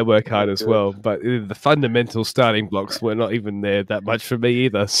they work hard as well. But the fundamental starting blocks were not even there that much for me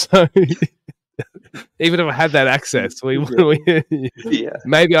either. So even if I had that access,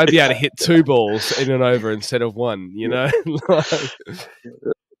 maybe I'd be able to hit 2 balls in and over instead of 1,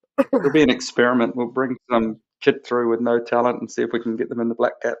 It'll be an experiment. We'll bring some kid through with no talent and see if we can get them in the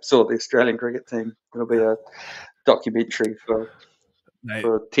Black Caps or the Australian cricket team. It'll be a documentary for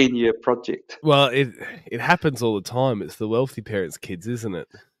a 10-year project. Well, it happens all the time. It's the wealthy parents' kids, isn't it?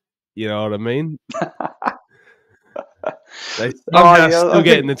 You know what I mean? They still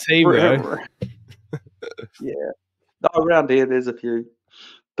get in the team, though. Yeah. Around here, there's a few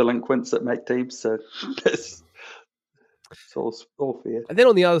delinquents that make teams, so it's all fair. And then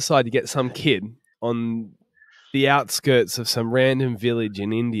on the other side, you get some kid on the outskirts of some random village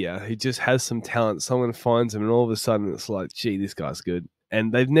in India who just has some talent. Someone finds him, and all of a sudden it's like, gee, this guy's good.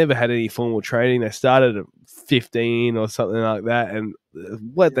 And they've never had any formal training. They started at 15 or something like that. And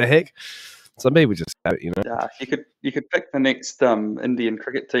what the heck? Some people just have it, Yeah, you could pick the next Indian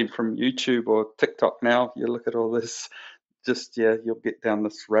cricket team from YouTube or TikTok now. You look at all this, you'll get down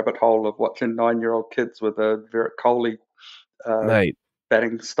this rabbit hole of watching 9-year-old kids with a Virat Kohli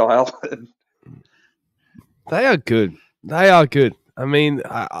batting style. They are good. They are good. I mean,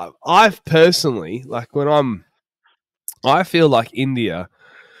 I've personally, like I feel like India,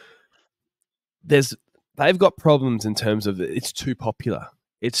 they've got problems in terms of it's too popular.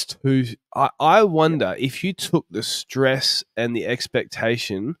 It's too. I Yeah, wonder if you took the stress and the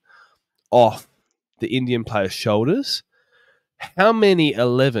expectation off the Indian players' shoulders, how many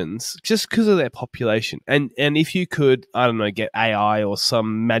 11s just because of their population, and if you could, I don't know, get AI or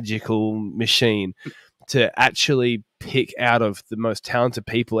some magical machine to actually pick out of the most talented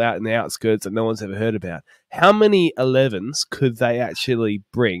people out in the outskirts that no one's ever heard about, how many 11s could they actually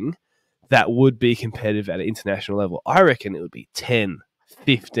bring that would be competitive at an international level? I reckon it would be 10,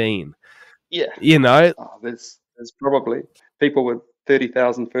 15. yeah. You know, Oh, there's probably people with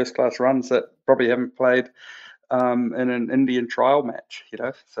 30,000 first class runs that probably haven't played in an Indian trial match.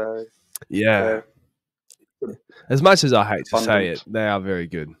 So yeah. they're sort of As much as I hate to say it, abundant. they are very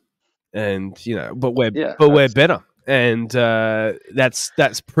good, and but we're Yeah, better, and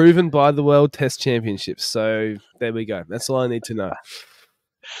that's proven by the World Test Championships. So there we go. That's all I need to know.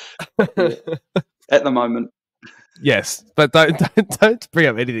 yeah. At the moment, Yes, but don't bring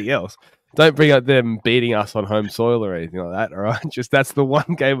up anything else. Don't bring up them beating us on home soil or anything like that. All right, just that's the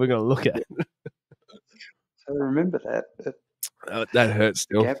one game we're going to look at. so remember that at That hurts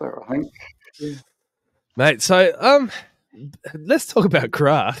still, Gabba, I think. Yeah. mate. So let's talk about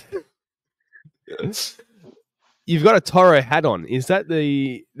craft. You've got a Toro hat on. Is that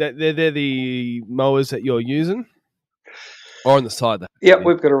they're the mowers that you're using, or on the side? That Yeah,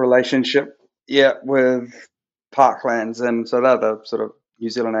 we've got a relationship. Yeah, with Parklands, and so they're the sort of New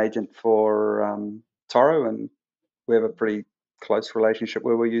Zealand agent for Toro, and we have a pretty close relationship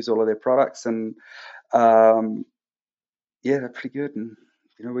where we use all of their products, and um, yeah, they're pretty good. And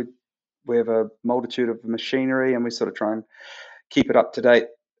we have a multitude of machinery, and we sort of try and keep it up to date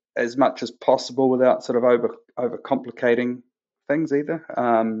as much as possible without sort of over complicating things either.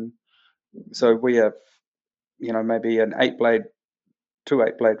 So we have maybe an 8 blade, two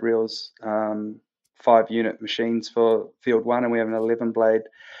 8 blade reels, 5 unit machines for field one, and we have an 11 blade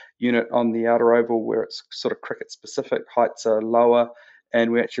unit on the outer oval where it's sort of cricket specific. Heights are lower,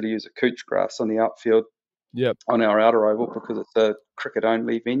 and we actually use a couch grass on the outfield Yep. on our outer oval because it's a cricket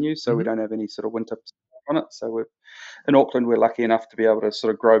only venue, so we Mm-hmm. don't have any sort of winter on it. So in Auckland, we're lucky enough to be able to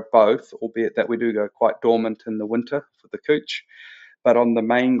sort of grow both, albeit that we do go quite dormant in the winter for the couch. But on the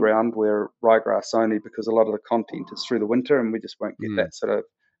main ground, we're ryegrass only because a lot of the content is through the winter, and we just won't get Mm. that sort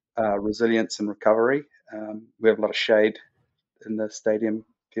of resilience and recovery. We have a lot of shade in the stadium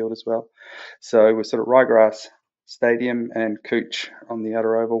field as well. So we're sort of ryegrass, stadium, and couch on the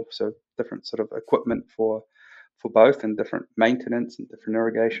outer oval. So different sort of equipment for both, and different maintenance and different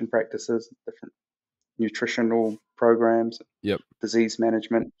irrigation practices, different nutritional programs, Yep. disease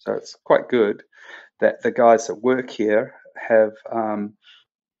management. So it's quite good that the guys that work here have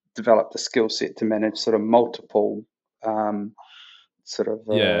developed a skill set to manage sort of multiple um, sort of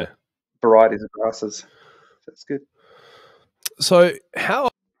Yeah. varieties of grasses. So it's good. So how?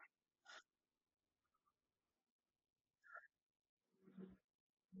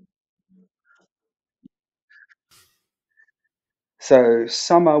 So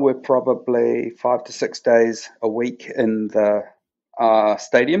summer, we're probably 5 to 6 days a week in the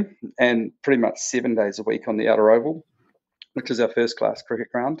stadium, and pretty much 7 days a week on the outer oval, which is our first class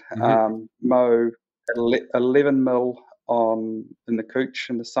cricket ground. Mm-hmm. Mow 11 mil in the couch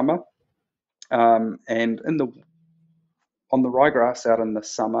in the summer, and on the ryegrass out in the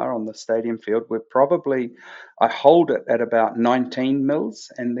summer on the stadium field, I hold it at about 19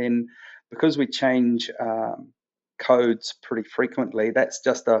 mils, and then because we change codes pretty frequently, that's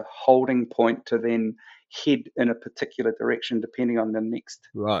just a holding point to then head in a particular direction depending on the next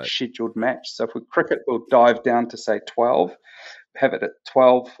Right. scheduled match. So if we cricket, we'll dive down to say 12, have it at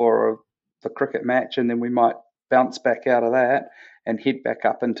 12 for the cricket match, and then we might bounce back out of that and head back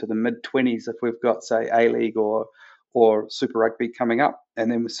up into the mid 20s if we've got, say, A League or Super Rugby coming up.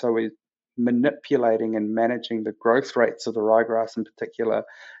 And then so we're manipulating and managing the growth rates of the ryegrass in particular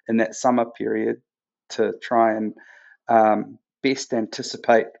in that summer period to try and best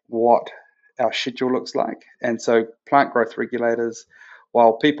anticipate what our schedule looks like. And so plant growth regulators,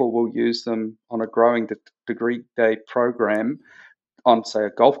 while people will use them on a growing degree day program on, say, a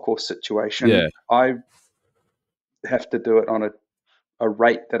golf course Yeah. situation, I have to do it on a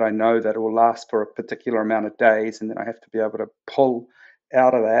rate that I know that it will last for a particular amount of days, and then I have to be able to pull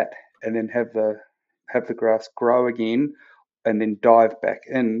out of that and then have the grass grow again, and then dive back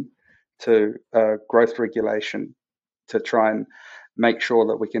in to growth regulation to try and make sure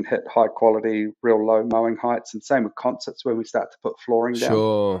that we can hit high quality, real low mowing heights. And same with concerts where we start to put flooring down.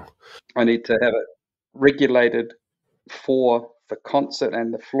 Sure. I need to have it regulated for the concert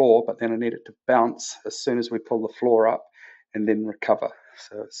and the floor, but then I need it to bounce as soon as we pull the floor up and then recover.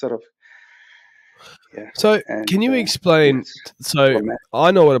 So it's sort of, yeah. So can And you yeah, explain? it's So problematic.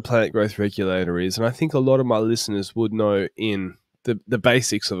 I know what a plant growth regulator is, and I think a lot of my listeners would know in the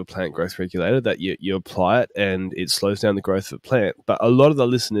basics of a plant growth regulator that you apply it and it slows down the growth of a plant. But a lot of the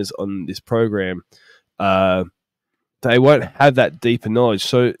listeners on this program, uh, they won't have that deeper knowledge.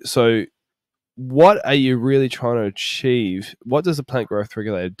 So what are you really trying to achieve? What does a plant growth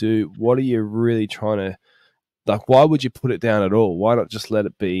regulator do? What are you really trying to like? Why would you put it down at all? Why not just let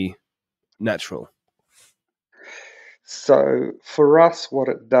it be natural? So for us, what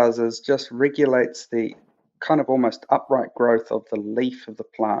it does is just regulates the kind of almost upright growth of the leaf of the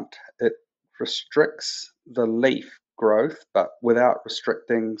plant. It restricts the leaf growth, but without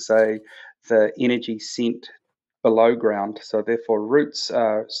restricting, say, the energy sent below ground. So therefore, roots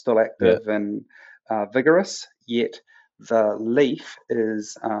are still Yeah. active and vigorous, yet the leaf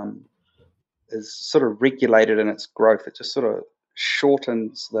is sort of regulated in its growth. It just sort of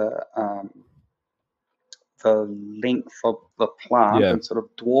shortens the length of the plant Yeah. and sort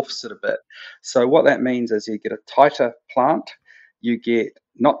of dwarfs it a bit. So what that means is you get a tighter plant, you get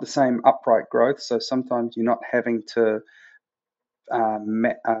not the same upright growth. So sometimes you're not having to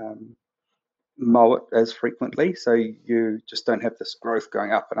mow it as frequently. So you just don't have this growth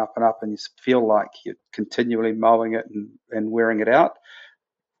going up and up and up, and you feel like you're continually mowing it and wearing it out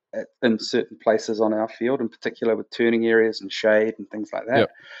in certain places on our field, in particular with turning areas and shade and things like that.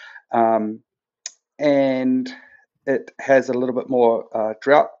 Yep. Um, and it has a little bit more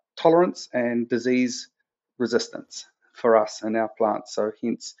drought tolerance and disease resistance for us and our plants. So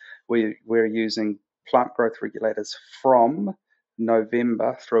hence we're using plant growth regulators from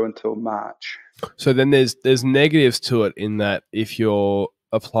November through until March. So then there's negatives to it in that if you're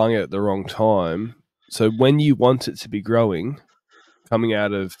applying it at the wrong time, so when you want it to be growing, coming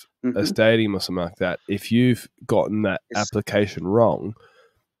out of a Hmm. stadium or something like that, if you've gotten that Yes. application wrong,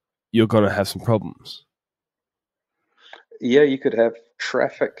 you're going to have some problems. Yeah, you could have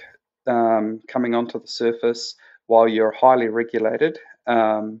traffic coming onto the surface while you're highly regulated,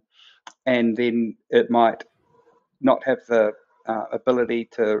 and then it might not have the ability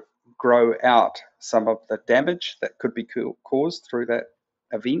to grow out some of the damage that could be caused through that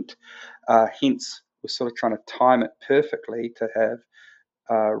event. Hence, we're sort of trying to time it perfectly to have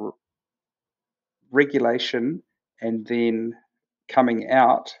regulation and then coming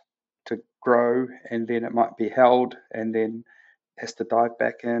out to grow, and then it might be held and then has to dive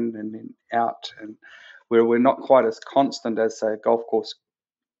back in and then out, and where we're not quite as constant as say a golf course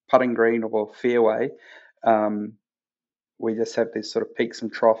putting green or fairway. Um, we just have these sort of peaks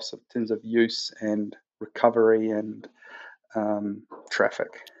and troughs in terms of use and recovery and traffic.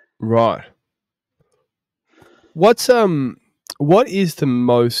 Right. What's what is the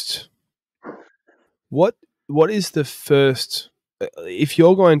most what what is the first if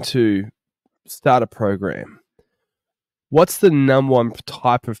you're going to start a program, what's the number one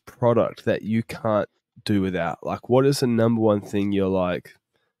type of product that you can't do without? Like what is the number one thing you're like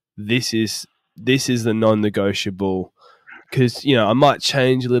this is the non-negotiable because I might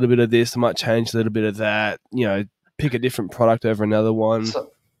change a little bit of this, I might change a little bit of that, pick a different product over another one.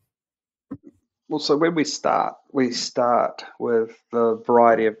 So, so when we start with the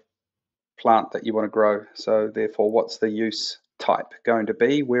variety of plant that you want to grow. So therefore, what's the use type going to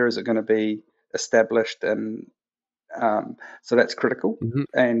be? Where is it going to be established? And so that's critical. Mm-hmm.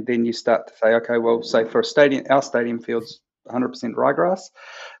 And then you start to say, okay, well, say for a stadium, our stadium field's 100% ryegrass.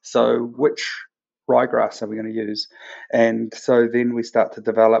 So which ryegrass are we going to use? And so then we start to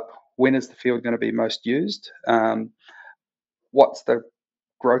develop when is the field going to be most used? What's the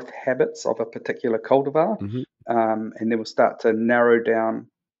growth habits of a particular cultivar? Mm-hmm. And then we'll start to narrow down,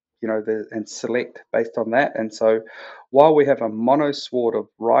 and select based on that. And so while we have a monosward of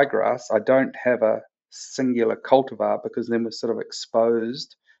ryegrass, I don't have a singular cultivar because then we're sort of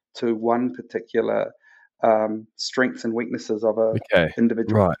exposed to one particular strengths and weaknesses of a Okay.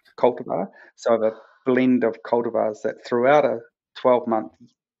 individual Right. cultivar. So I have a blend of cultivars that throughout a 12-month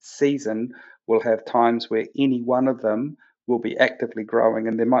season will have times where any one of them will be actively growing,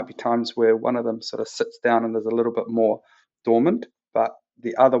 and there might be times where one of them sort of sits down and is a little bit more dormant, but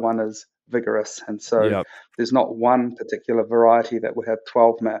the other one is vigorous. And so Yep. there's not one particular variety that will have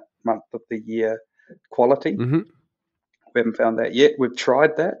 12-month of the year quality. Mm-hmm. We haven't found that yet. We've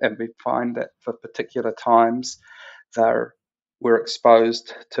tried that, and we find that for particular times, we're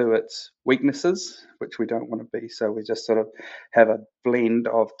exposed to its weaknesses, which we don't want to be. So we just sort of have a blend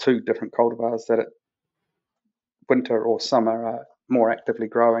of two different cultivars that at winter or summer are more actively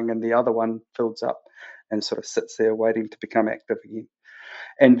growing, and the other one fills up and sort of sits there waiting to become active again.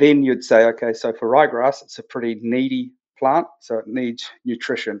 And then you'd say, okay, so for ryegrass, it's a pretty needy plant, so it needs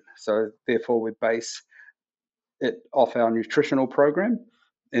nutrition. So therefore, we base it off our nutritional program.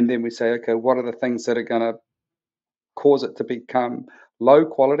 And then we say, okay, what are the things that are going to cause it to become low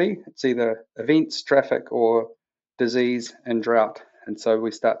quality? It's either events, traffic, or disease and drought. And so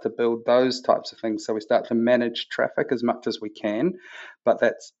we start to build those types of things. So we start to manage traffic as much as we can, but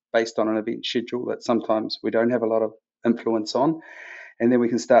that's based on an event schedule that sometimes we don't have a lot of influence on. And then we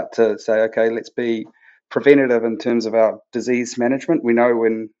can start to say, okay, let's be preventative in terms of our disease management. We know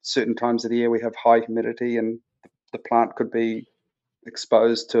when certain times of the year we have high humidity and the plant could be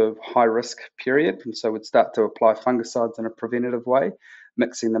exposed to a high risk period. And so we'd start to apply fungicides in a preventative way,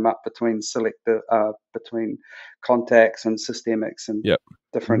 mixing them up between between contacts and systemics and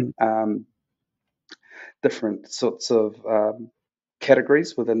different different sorts of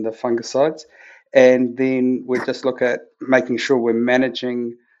categories within the fungicides. And then we just look at making sure we're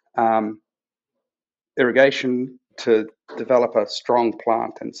managing irrigation to develop a strong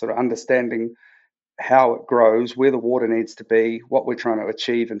plant and sort of understanding how it grows, where the water needs to be, what we're trying to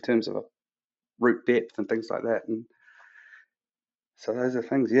achieve in terms of a root depth and things like that. And so those are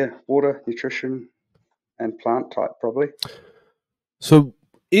things, water, nutrition, and plant type probably. So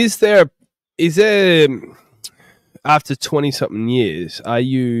is there after 20-something years, are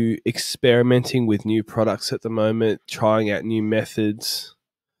you experimenting with new products at the moment, trying out new methods?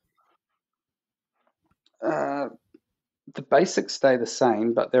 The basics stay the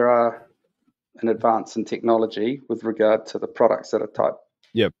same, but there are an advance in technology with regard to the products that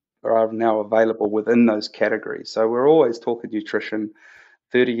are now available within those categories. So we're always talking nutrition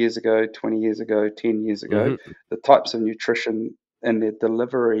 30 years ago, 20 years ago, 10 years ago. The types of nutrition and their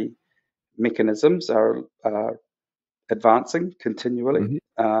delivery mechanisms are advancing continually.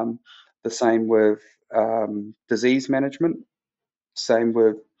 The same with disease management, same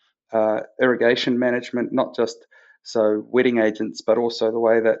with irrigation management, not just so wetting agents, but also the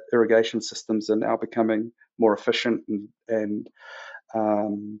way that irrigation systems are now becoming more efficient and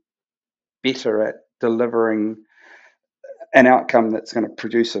better at delivering an outcome that's going to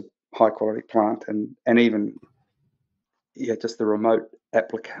produce a high quality plant, and even just the remote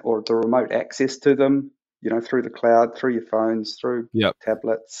the remote access to them, through the cloud, through your phones, through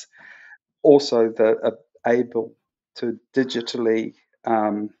tablets. Also, the able to digitally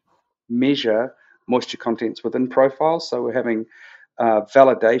measure moisture contents within profiles. So we're having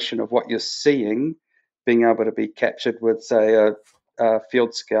validation of what you're seeing being able to be captured with, say, a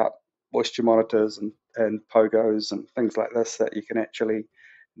Field Scout moisture monitors and pogos and things like this, that you can actually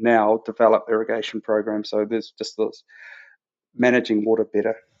now develop irrigation programs. So there's just this managing water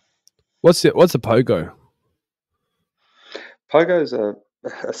better. What's a pogo? Pogo's a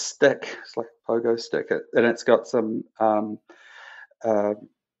stick. It's like a pogo stick, and it's got some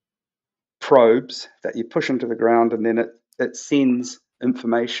probes that you push into the ground, and then it sends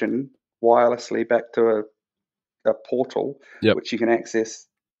information wirelessly back to a portal, which you can access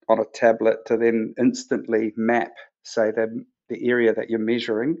on a tablet to then instantly map, say, the area that you're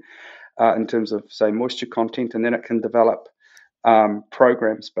measuring in terms of, say, moisture content, and then it can develop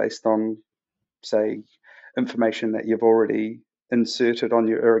programs based on, say, information that you've already inserted on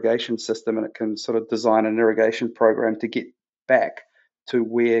your irrigation system, and it can sort of design an irrigation program to get back to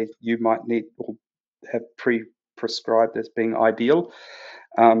where you might need or have prescribed as being ideal.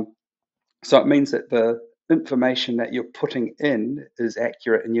 So it means that the information that you're putting in is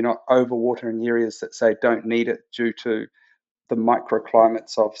accurate, and you're not overwatering areas that, say, don't need it due to the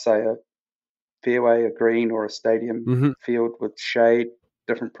microclimates of, say, a fairway, a green, or a stadium field with shade,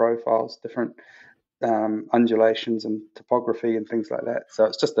 different profiles, different undulations and topography and things like that. So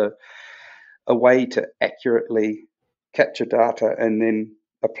it's just a way to accurately capture data and then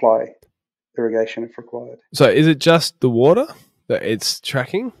apply irrigation if required. So is it just the water that it's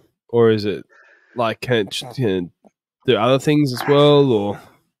tracking, or is it like can it do other things as well? Or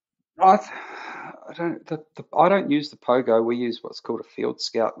I don't use the Pogo. We use what's called a Field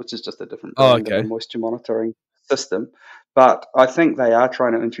Scout, which is just a different brand of a moisture monitoring system. But I think they are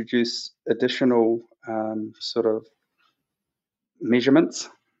trying to introduce additional sort of measurements.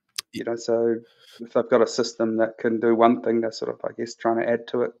 So if they've got a system that can do one thing, they're sort of, I guess, trying to add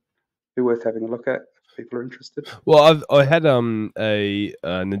to it. Be worth having a look at if people are interested. Well, I had a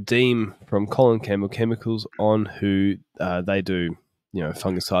Nadeem from Colin Campbell Chemicals on, who they do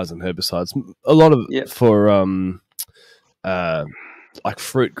fungicides and herbicides, a lot of for like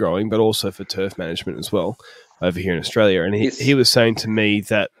fruit growing, but also for turf management as well over here in Australia. And he was saying to me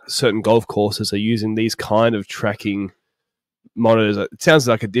that certain golf courses are using these kind of tracking monitors. It sounds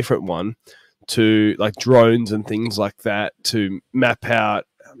like a different one to like drones and things like that to map out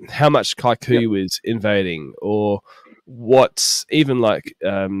how much Kaiku is invading or what's even like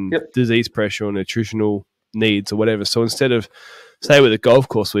disease pressure or nutritional needs or whatever. So instead of, say, with a golf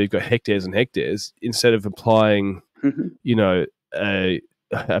course where you've got hectares and hectares, instead of applying, you know, a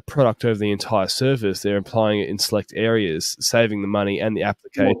product over the entire surface, they're applying it in select areas, saving the money and the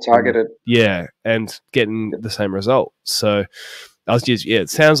application. More targeted. Yeah, and getting the same result. So I was just, it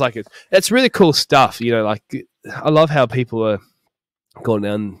sounds like it's really cool stuff. You know, like I love how people are going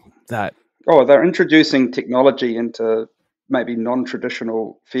down that. Oh, they're introducing technology into maybe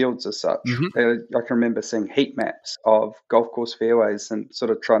non-traditional fields as such. I can remember seeing heat maps of golf course fairways and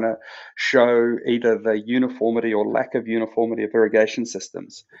sort of trying to show either the uniformity or lack of uniformity of irrigation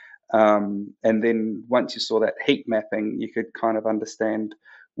systems. And then once you saw that heat mapping, you could kind of understand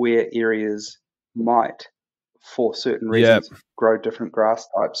where areas might, for certain reasons, grow different grass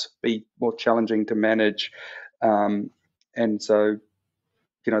types, be more challenging to manage. And so,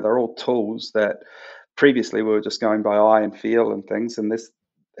 you know, they're all tools that previously we were just going by eye and feel and things.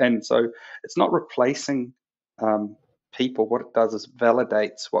 And so it's not replacing people. What it does is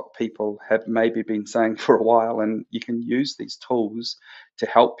validates what people have maybe been saying for a while, and you can use these tools to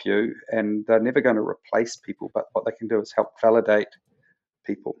help you. And they're never going to replace people, but what they can do is help validate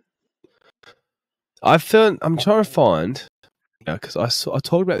people. I'm trying to find, because I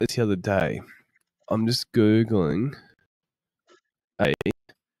talked about this the other day. I'm just Googling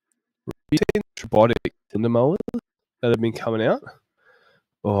robotic cylinder mowers that have been coming out.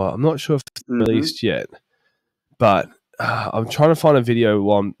 Oh, I'm not sure if it's released yet, but I'm trying to find a video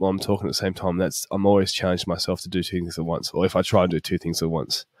while I'm talking at the same time. I'm always challenging myself to do two things at once, or if I try and do two things at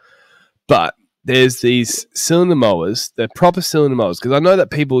once. But there's these cylinder mowers, they're proper cylinder mowers, because I know that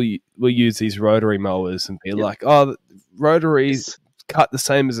people will use these rotary mowers and be like, oh, rotaries cut the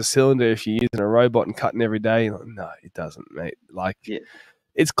same as a cylinder if you're using a robot and cutting every day. Like, no, it doesn't, mate. Like,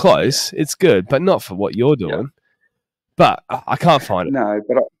 it's close, it's good, but not for what you're doing. But I can't find it. No,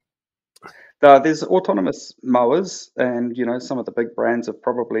 but there's autonomous mowers, and you know, some of the big brands have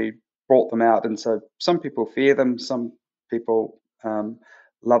probably brought them out, and so some people fear them, some people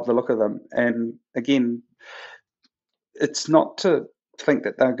love the look of them. And again, it's not to think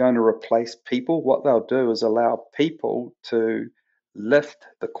that they're going to replace people. What they'll do is allow people to lift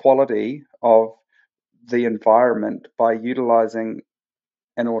the quality of the environment by utilizing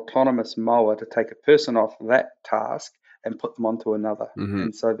an autonomous mower to take a person off that task and put them onto another.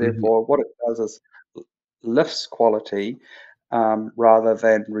 And so therefore what it does is lifts quality rather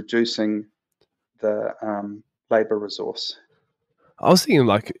than reducing the labor resource. I was thinking,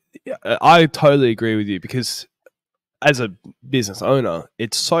 like, I totally agree with you, because as a business owner,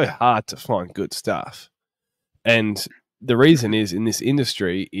 it's so hard to find good stuff. And the reason is, in this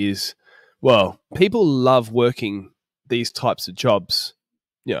industry is, well, people love working these types of jobs,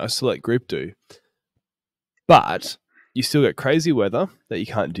 you know, a select group do. But you still get crazy weather that you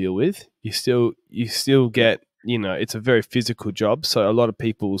can't deal with. You still get, you know, it's a very physical job. So a lot of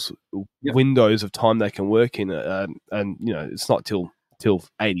people's windows of time they can work in, and you know, it's not till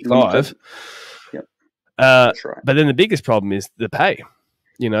 85. That's right. But then the biggest problem is the pay.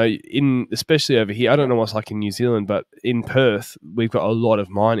 You know, especially over here, I don't know what's like in New Zealand, but in Perth, we've got a lot of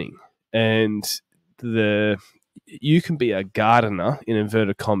mining, and you can be a gardener, in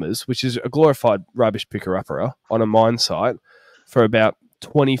inverted commas, which is a glorified rubbish picker-upper on a mine site, for about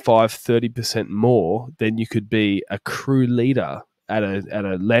 25-30% more than you could be a crew leader at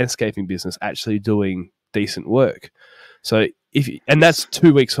a landscaping business actually doing decent work. So that's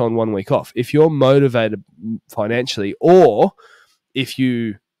 2 weeks on, 1 week off. If you're motivated financially, or if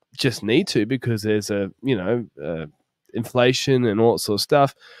you just need to because there's inflation and all that sort of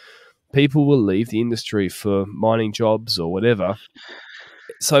stuff, people will leave the industry for mining jobs or whatever.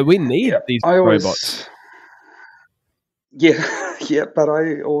 So we need these robots. Yeah, but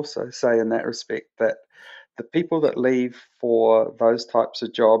I also say in that respect that the people that leave for those types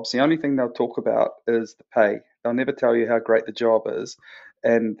of jobs, the only thing they'll talk about is the pay. They'll never tell you how great the job is.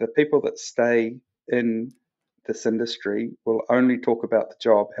 And the people that stay in this industry will only talk about the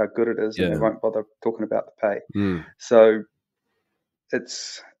job, how good it is, and they won't bother talking about the pay. So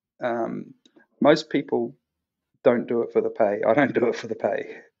it's most people don't do it for the pay. I don't do it for the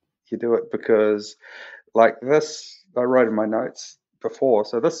pay. You do it because, like this, I wrote in my notes before.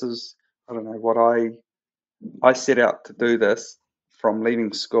 So this is, I don't know, what I set out to do this from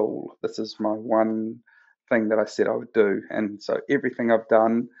leaving school. This is my one thing that I said I would do. And so everything I've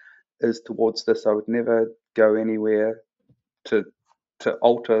done is towards this. I would never go anywhere to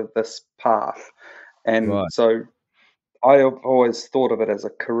alter this path. And so I have always thought of it as a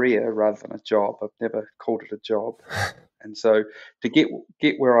career rather than a job. I've never called it a job. And so to get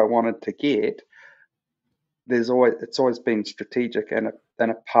where I wanted to get, it's always been strategic and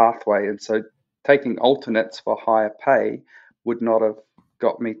a pathway. And so taking alternates for higher pay would not have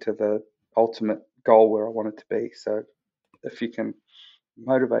got me to the ultimate goal where I wanted to be. So if you can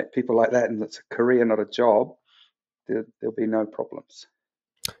motivate people like that, and it's a career, not a job, there'll be no problems.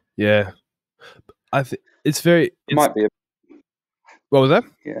 Yeah, I think it's very. Might be. What was that?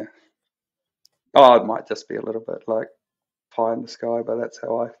 Yeah. Oh, it might just be a little bit like pie in the sky, but that's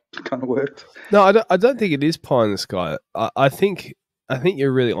how I kind of worked. No, I don't think it is pie in the sky. I think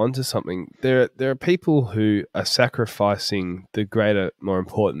you're really onto something. There are people who are sacrificing the greater, more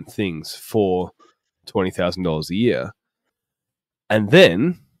important things for $20,000 a year, and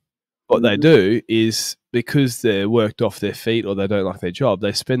then what they do is, because they're worked off their feet or they don't like their job,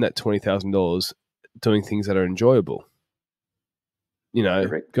 they spend that $20,000 doing things that are enjoyable. You know,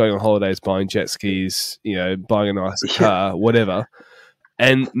 Correct. going on holidays, buying jet skis, you know, buying a nicer car, whatever.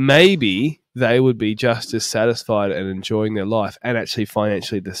 And maybe they would be just as satisfied and enjoying their life, and actually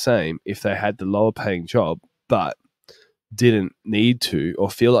financially the same, if they had the lower paying job, but didn't need to or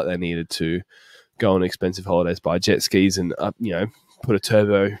feel like they needed to go on expensive holidays, buy jet skis and, you know, put a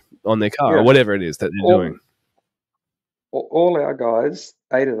turbo on their car or whatever it is that they're doing. All our guys,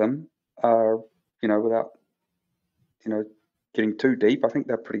 8 of them, are, you know, without, you know, getting too deep, I think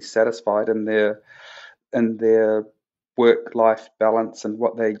they're pretty satisfied in their work-life balance and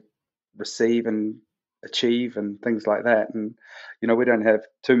what they receive and achieve and things like that. And, you know, we don't have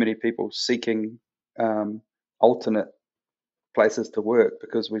too many people seeking alternate places to work,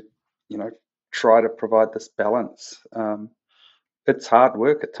 because we, you know, try to provide this balance. It's hard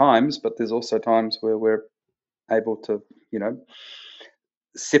work at times, but there's also times where we're able to, you know,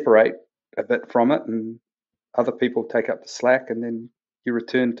 separate a bit from it, and other people take up the slack, and then you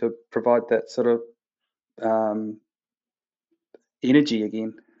return to provide that sort of energy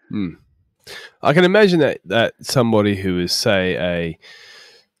again. I can imagine that somebody who is, say,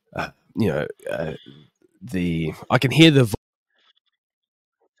 I can hear the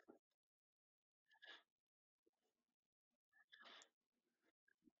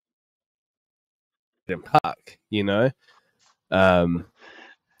park, you know, and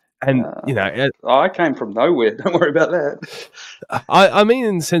you know, I came from nowhere. Don't worry about that. I mean,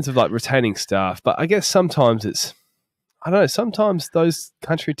 in the sense of like retaining staff, but I guess sometimes it's, I don't know, sometimes those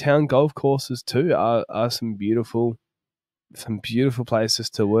country town golf courses too are some beautiful places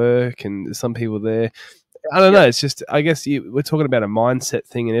to work, and there's some people there. I don't know. It's just, I guess we're talking about a mindset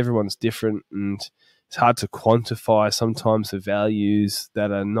thing, and everyone's different, and it's hard to quantify sometimes the values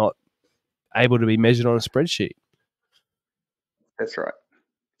that are not able to be measured on a spreadsheet. That's right.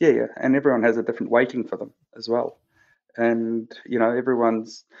 Yeah. And everyone has a different weighting for them as well. And, you know,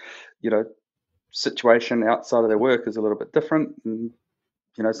 everyone's, you know, situation outside of their work is a little bit different. And,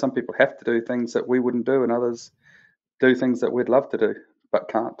 you know, some people have to do things that we wouldn't do, and others do things that we'd love to do but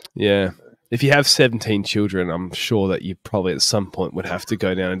can't. Yeah. If you have 17 children, I'm sure that you probably at some point would have to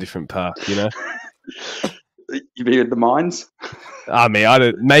go down a different path, you know? You be in the mines? I mean,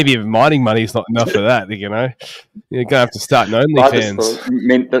 maybe mining money is not enough for that, you know? You're going to have to start an OnlyFans. I just thought it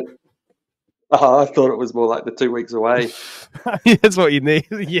meant that. I thought it was more like the 2 weeks away. That's what you need.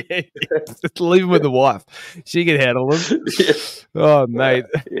 Yeah. Just leave him with the wife. She can handle them. Yeah. Oh, mate.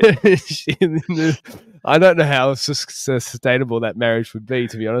 Yeah. I don't know how sustainable that marriage would be,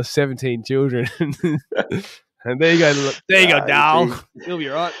 to be honest. 17 children. And there you go. There you go, Dal. You'll be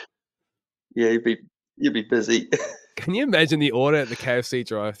right. Yeah, you'd be busy. Can you imagine the order at the KFC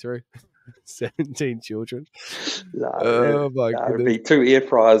drive-thru? 17 children. No, my goodness. It'd be 2 air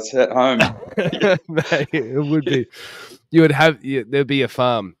fryers at home. Mate, it would be. You would have. There'd be a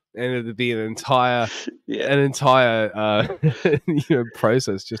farm, and it'd be an entire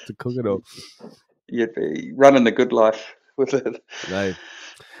process just to cook it all. You'd be running the good life with it. No.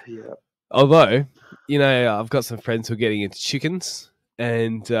 Yeah. Although, you know, I've got some friends who are getting into chickens.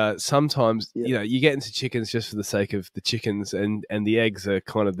 And sometimes, you know, you get into chickens just for the sake of the chickens, and the eggs are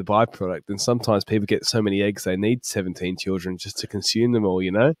kind of the byproduct. And sometimes people get so many eggs, they need 17 children just to consume them all,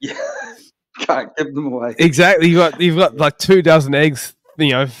 you know? Yeah. Can't give them away. Exactly. You've got like 2 dozen eggs,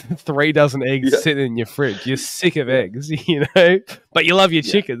 you know, 3 dozen eggs sitting in your fridge. You're sick of eggs, you know, but you love your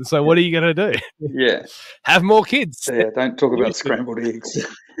chickens. So what are you going to do? Yeah. Have more kids. Yeah. Don't talk about scrambled eggs.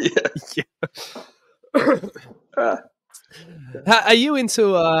 Are you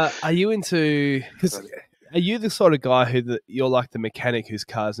into? Because are you the sort of guy you're like the mechanic whose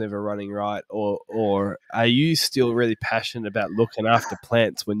car's never running right, or are you still really passionate about looking after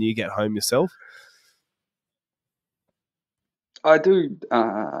plants when you get home yourself? I do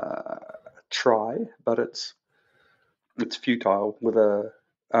try, but it's futile with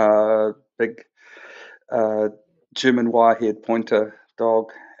a big uh, German wire-haired pointer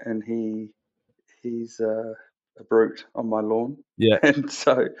dog, and he's a brute on my lawn, Yeah. and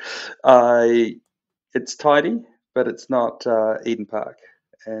so I it's tidy, but it's not Eden Park,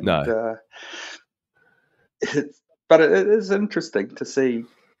 and No. it's it is interesting to see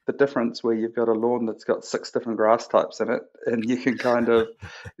the difference where you've got a lawn that's got 6 different grass types in it, and you can kind of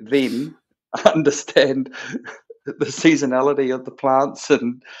then understand the seasonality of the plants,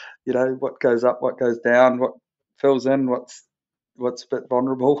 and what goes up, what goes down, what fills in, what's a bit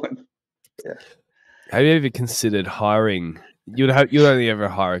vulnerable, and yeah. Have you ever considered hiring? You'd only ever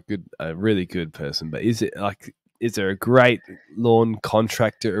hire a really good person, but is there a great lawn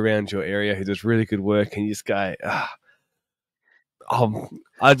contractor around your area who does really good work, and you just go,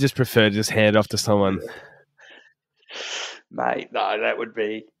 I just prefer to just hand it off to someone. Mate, no, that would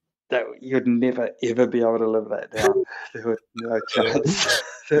be that you'd never ever be able to live that down. There would no chance.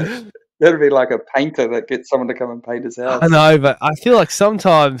 That'd be like a painter that gets someone to come and paint his I house. know, but I feel like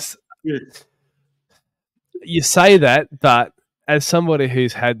sometimes Yeah, you say that, but as somebody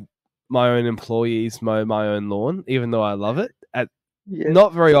who's had my own employees mow my own lawn, even though I love it, yeah,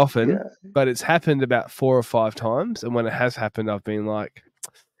 not very often, yeah. but it's happened about 4 or 5 times. And when it has happened, I've been like,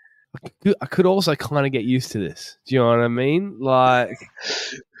 I could also kind of get used to this. Do you know what I mean? Like,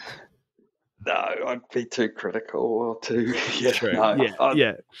 No, I'd be too critical or too. Yeah, true. no, Yeah. I'd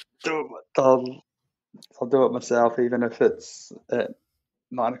Yeah. do it. I'll do it myself, even if it's at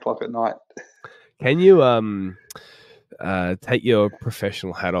 9 o'clock at night. Can you take your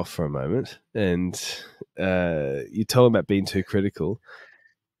professional hat off for a moment and you told about being too critical?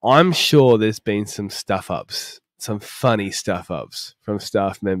 I'm sure there's been some stuff ups, some funny stuff ups from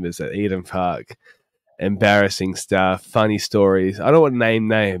staff members at Eden Park, embarrassing stuff, funny stories. I don't want to name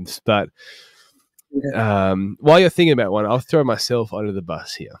names, but Yeah. while you're thinking about one, I'll throw myself under the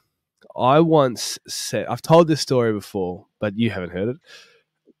bus here. I've told this story before, but you haven't heard it.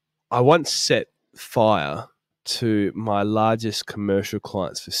 I once set fire to my largest commercial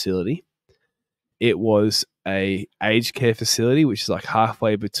client's facility. It was a aged care facility, which is like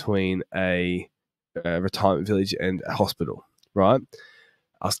halfway between a retirement village and a hospital, right?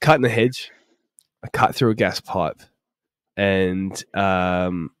 I was cutting a hedge. I cut through a gas pipe, and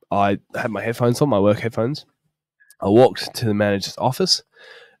I had my headphones on, my work headphones. I walked to the manager's office,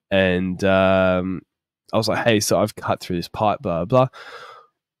 and I was like, "Hey, so I've cut through this pipe, blah blah."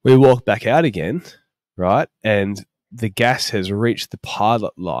 We walked back out again, right? And the gas has reached the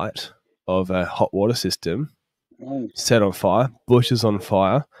pilot light of a hot water system, Oh, set on fire, bushes on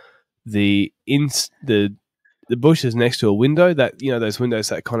fire. The the bushes next to a window that those windows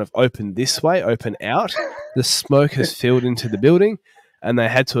that kind of open this way, open out. The smoke has filled into the building, and they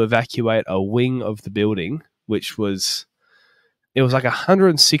had to evacuate a wing of the building, which was it was like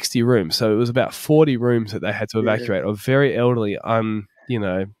 160 rooms, so it was about 40 rooms that they had to yeah, evacuate of very elderly,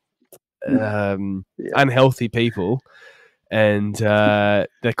 yeah. unhealthy people, and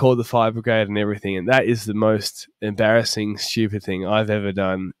they called the fire brigade and everything. And that is the most embarrassing, stupid thing I've ever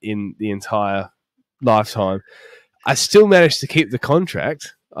done in the entire lifetime. I still managed to keep the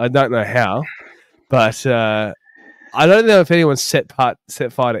contract. I don't know how, but I don't know if anyone set fire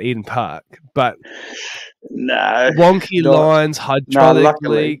to Eden Park, but No, wonky not. lines, No, hydraulic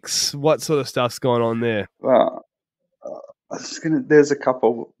luckily. leaks, what sort of stuff's going on there? Well, there's a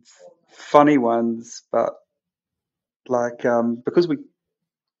couple funny ones, but like because we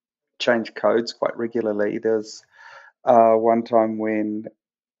change codes quite regularly. There's one time when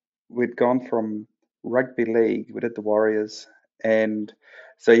we'd gone from rugby league, we did the Warriors, and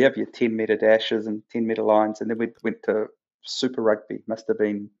so you have your 10-meter dashes and 10-meter lines, and then we went to Super Rugby. Must have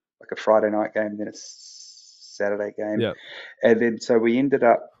been like a Friday night game, then a Saturday game, Yeah. and then so we ended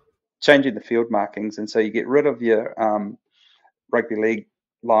up changing the field markings, and so you get rid of your rugby league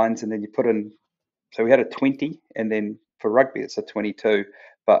lines, and then you put in. So we had a 20, and then for rugby it's a 22.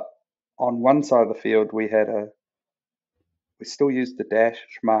 But on one side of the field we still used the dash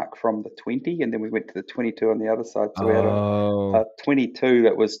mark from the 20, and then we went to the 22 on the other side. So we had Oh, a 22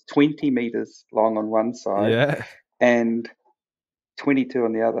 that was 20 meters long on one side yeah. and 22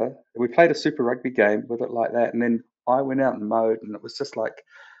 on the other. We played a Super Rugby game with it like that, and then I went out and mowed, and it was just like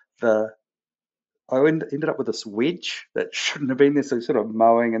the ended up with this wedge that shouldn't have been there. So you're sort of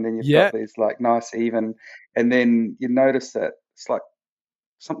mowing, and then you've Yeah. got these like nice even, and then you notice that it's like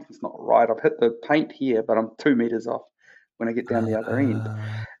something's not right. I've hit the paint here, but I'm 2 meters off when I get down the other end. Uh,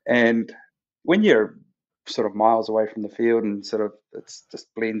 And when you're sort of miles away from the field and sort of it's just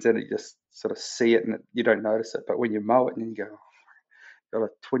blends in, you just sort of see it and you don't notice it. But when you mow it and then you go, got a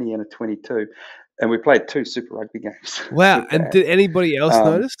 20 and a 22, and we played 2 Super Rugby games Wow. with And that. did anybody else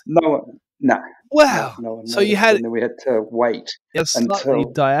notice? No one, no, Wow. no one So you noticed, had and then we had to a slightly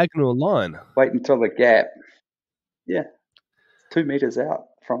until diagonal line. until the gap. Yeah, 2 meters out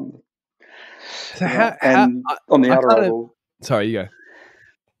from, So how and on the I outer kind of oval. sorry, you go.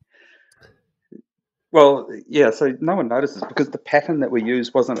 Well, yeah, so no one notices because the pattern that we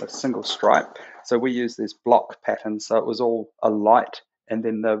used wasn't a single stripe. So we used this block pattern. So it was all a light, and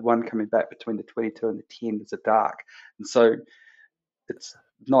then the one coming back between the 22 and the 10 is a dark. And so it's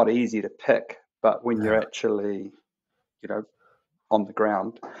not easy to pick, but when you're No. actually, on the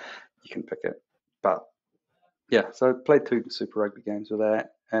ground, you can pick it. But yeah, so I played 2 Super Rugby games with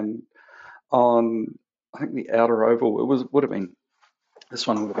that. And on, I think the outer oval, would have been, this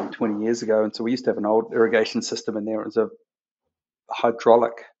one would have been 20 years ago. And so we used to have an old irrigation system in there. It was a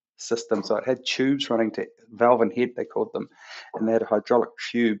hydraulic system. So it had tubes running to valve and head, they called them. And they had hydraulic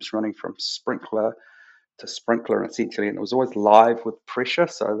tubes running from sprinkler to sprinkler essentially. And it was always live with pressure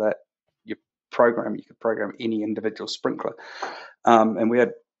so that you could program any individual sprinkler. And we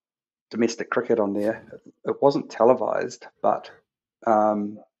had domestic cricket on there. It wasn't televised, but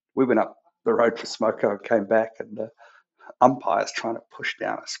we went up the road for Smoko and came back, and the umpire's trying to push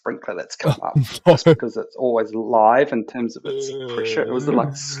down a sprinkler that's come up just because it's always live in terms of its pressure. It was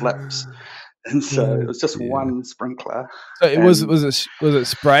like slips, and so it was just one sprinkler. So it And was it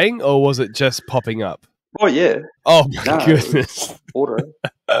spraying or was it just popping up? oh yeah, Oh my no, goodness. water.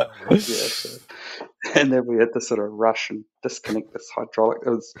 Yeah, so, and then we had to sort of rush and disconnect this hydraulic.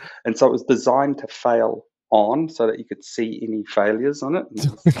 And so it was designed to fail on so that you could see any failures on it. And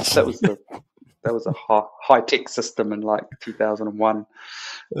that was a high tech system in like 2001,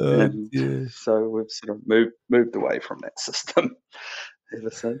 and Yeah. so we've sort of moved away from that system ever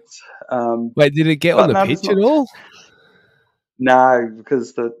since. Wait, did it get on But the no, there's pitch at not. all? No,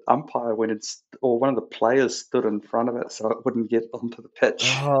 because the umpire went or one of the players stood in front of it so it wouldn't get onto the pitch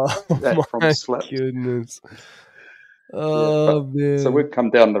Oh from my slips. goodness. Yeah, Oh but so man. we'd come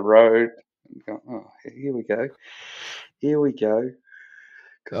down the road and go, oh, here we go. Here we go.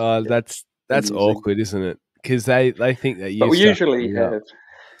 Oh, Yeah, that's amusing. awkward, isn't it? Because they think that But you we stuff usually something up. have,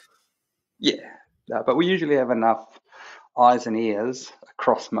 yeah, no, but we usually have enough eyes and ears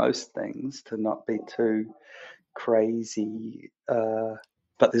across most things to not be too crazy.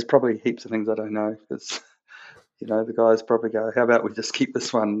 But there's probably heaps of things I don't know because, the guys probably go, how about we just keep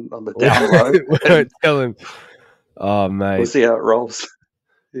this one on the down low We and won't tell him. Oh we'll mate. see how it rolls.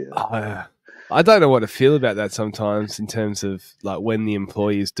 Yeah. I don't know what to feel about that sometimes in terms of like when the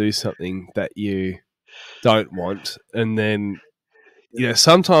employees do something that you don't want, and then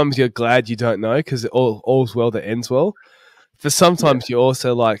sometimes you're glad you don't know because all's well that ends well. But Yeah. sometimes you're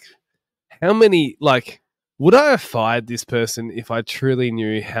also like, how many would I have fired this person if I truly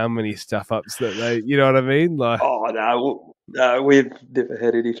knew how many stuff ups that they, you know what I mean? Like, Oh no, we've never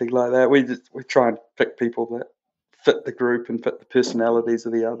had anything like that. We try and pick people that fit the group and fit the personalities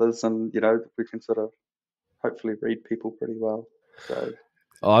of the others, and we can sort of hopefully read people pretty well. So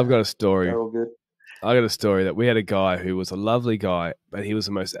I've got a story. they're all good. I got a story that we had a guy who was a lovely guy, but he was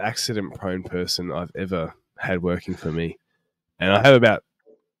the most accident prone person I've ever had working for me. And I have about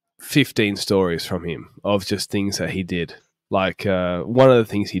 15 stories from him of just things that he did. Like one of the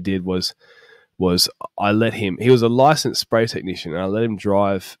things he did was I let him, he was a licensed spray technician, and I let him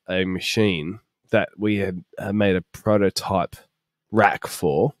drive a machine that we had made a prototype rack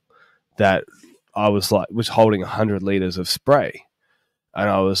for that I was holding 100 liters of spray. And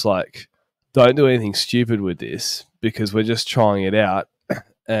I was like, don't do anything stupid with this because we're just trying it out.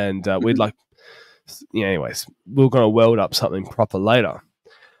 And we'd anyways, we were going to weld up something proper later.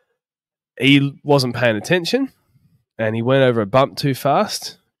 He wasn't paying attention and he went over a bump too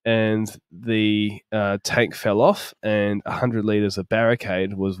fast and the tank fell off and 100 liters of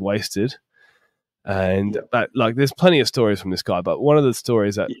barricade was wasted. And there's plenty of stories from this guy, but one of the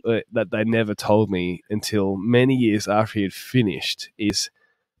stories that they never told me until many years after he had finished is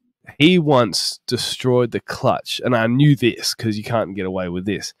he once destroyed the clutch, and I knew this because you can't get away with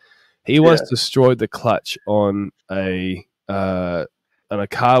this. He once destroyed the clutch on a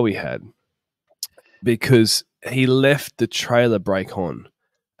car we had because he left the trailer brake on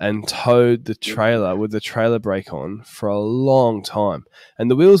and towed the trailer with the trailer brake on for a long time.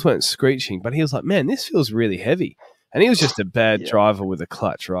 And the wheels weren't screeching, but he was like, man, this feels really heavy. And he was just a bad driver with a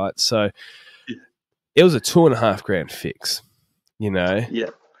clutch, right? So it was a $2,500 fix, Yeah.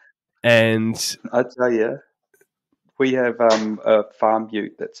 And I tell you, we have a farm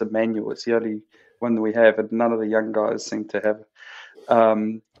ute that's a manual. It's the only one that we have, and none of the young guys seem to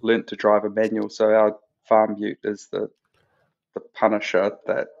have learnt to drive a manual. So our farm ute is the the punisher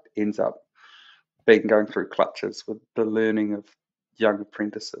that ends up being going through clutches with the learning of young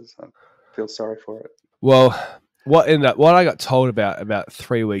apprentices. I feel sorry for it. Well, what I got told about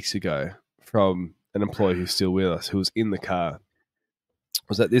 3 weeks ago from an employee who's still with us, who was in the car,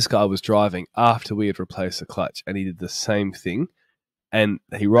 was that this guy was driving after we had replaced the clutch, and he did the same thing, and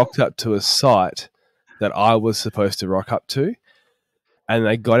he rocked up to a site that I was supposed to rock up to, and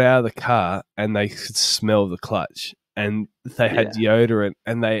they got out of the car and they could smell the clutch, and they had deodorant,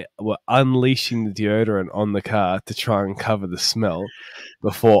 and they were unleashing the deodorant on the car to try and cover the smell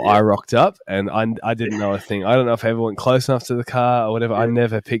before I rocked up, and I didn't know a thing. I don't know if I ever went close enough to the car or whatever. I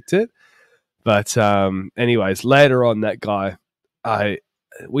never picked it. But anyways, later on, that guy,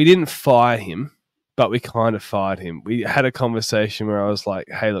 we didn't fire him, but we kind of fired him. We had a conversation where I was like,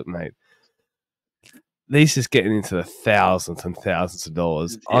 hey, look, mate, this is getting into the thousands and thousands of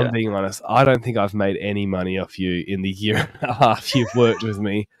dollars. Yeah. I'm being honest. I don't think I've made any money off you in the year and a half you've worked with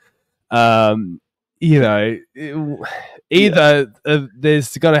me. You know, either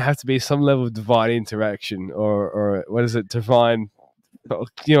there's going to have to be some level of divine interaction, or what is it, divine?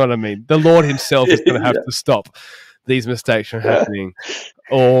 You know what I mean? The Lord Himself is going to have to stop these mistakes from happening,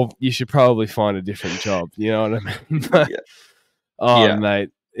 or you should probably find a different job. You know what I mean? Mate,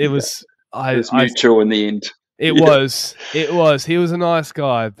 it was. It was mutual in the end. It was. It was. He was a nice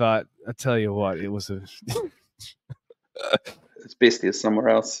guy, but I tell you what, it was a. It's best there's somewhere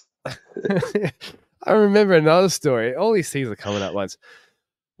else. I remember another story. All these things are coming up once.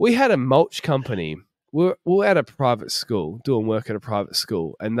 We had a mulch company. We're at a private school, doing work at a private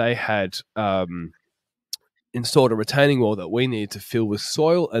school, and they had installed a retaining wall that we needed to fill with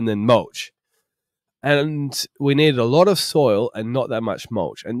soil and then mulch. And we needed a lot of soil and not that much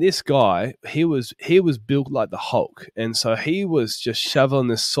mulch. And this guy, he was built like the Hulk. And so he was just shoveling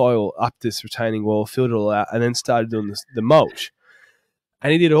this soil up this retaining wall, filled it all out, and then started doing the mulch.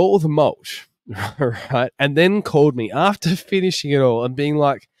 And he did all the mulch, right? And then called me after finishing it all and being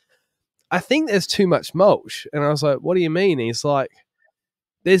like, I think there's too much mulch. And I was like, what do you mean? And he's like,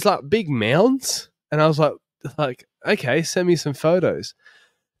 there's like big mounds. And I was like, okay, send me some photos.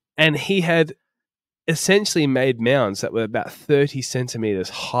 And he had essentially made mounds that were about 30 centimeters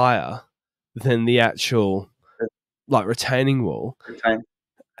higher than the actual like retaining wall. And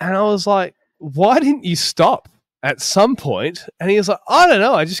I was like, why didn't you stop at some point? And he was like, I don't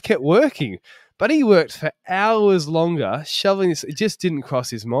know, I just kept working. But he worked for hours longer shoveling this. It just didn't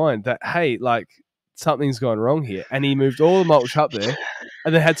cross his mind that, hey, like something's gone wrong here. And he moved all the mulch up there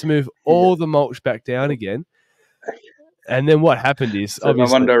and then had to move all the mulch back down again. And then what happened is, so no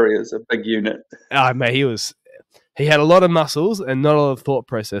wonder he is a big unit. Mate, he had a lot of muscles and not a lot of thought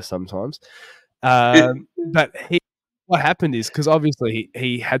process sometimes. But what happened is, because obviously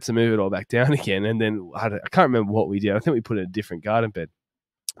he had to move it all back down again, and then I can't remember what we did. I think we put in a different garden bed.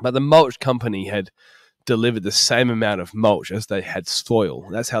 But the mulch company had delivered the same amount of mulch as they had soil.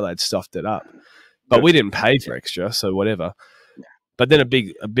 That's how they'd stuffed it up. But we didn't pay for extra, so whatever. But then a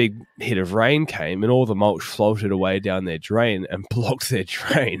big hit of rain came, and all the mulch floated away down their drain and blocked their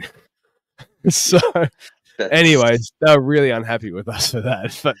drain. So, anyways, they were really unhappy with us for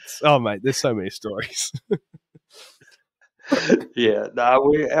that. But oh, mate, there's so many stories. Yeah, no,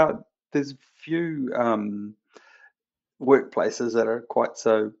 we're out. There's few workplaces that are quite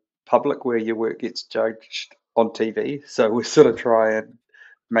so public where your work gets judged on TV. So we sort of try and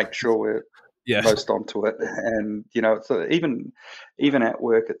make sure we're most onto it. And you know, so even at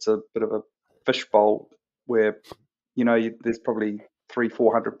work, it's a bit of a fishbowl where you know there's probably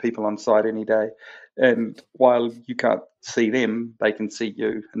 300-400 people on site any day, and while you can't see them, they can see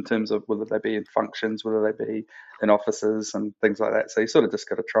you in terms of whether they be in functions, whether they be in offices and things like that. So you sort of just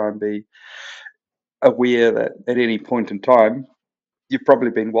got to try and be aware that at any point in time you've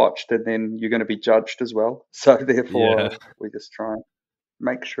probably been watched and then you're going to be judged as well. So therefore we just try and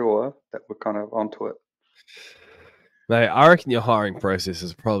make sure that we're kind of onto it. Mate, I reckon your hiring process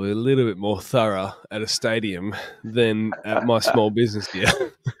is probably a little bit more thorough at a stadium than at my small business here.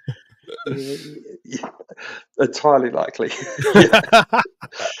 Yeah, it's highly likely.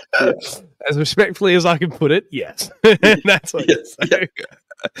 As respectfully as I can put it, yes. That's what you say.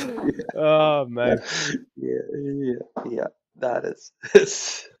 Oh, man. Yeah. That is.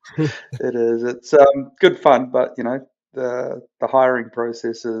 It is. It's good fun, but you know, the hiring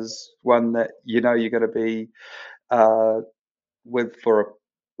process is one that you know you're going to be with for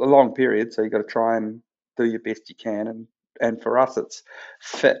a long period, so you got to try and do your best you can. And for us, it's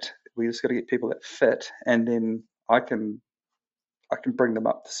fit. We just got to get people that fit, and then I can bring them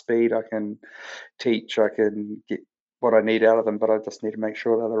up to speed. I can teach. I can get what I need out of them, but I just need to make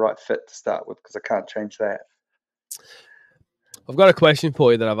sure they're the right fit to start with because I can't change that. I've got a question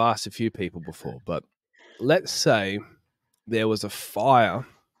for you that I've asked a few people before, but let's say there was a fire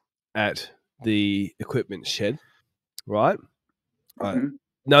at the equipment shed, right? Right. Mhm.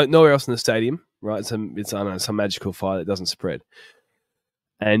 No, nowhere else in the stadium, right? It's I don't know, some magical fire that doesn't spread.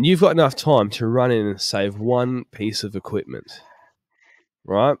 And you've got enough time to run in and save one piece of equipment,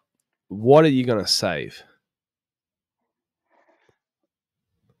 right? What are you going to save?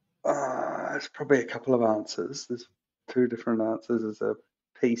 There's probably a couple of answers. There's two different answers. There's a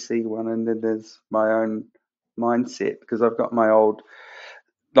PC one, and then there's my own mindset, because I've got my old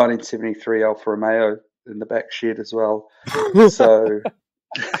 1973 Alfa Romeo in the back shed as well. So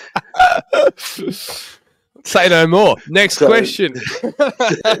Say no more. Next question.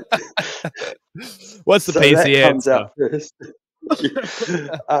 What's the PC that comes answer? out first.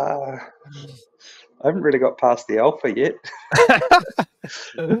 I haven't really got past the Alpha yet.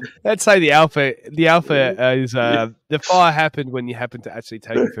 Let's say the Alpha is the fire happened when you happened to actually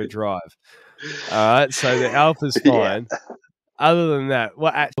take it for a drive. All right, so the Alpha's fine. Yeah. Other than that,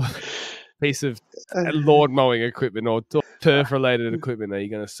 what actual piece of lawn mowing equipment or turf related equipment are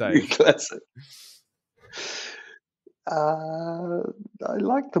you going to save? Classic. I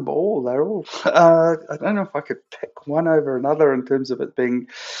like them all. They're all. I don't know if I could pick one over another in terms of it being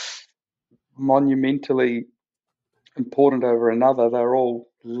monumentally important over another. They're all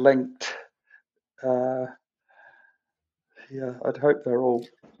linked. Yeah, I'd hope they're all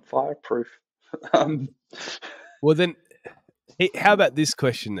fireproof. Well, then, how about this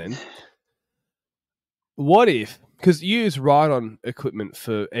question then? What if, because you use ride-on equipment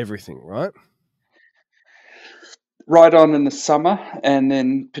for everything, right? Ride-on in the summer and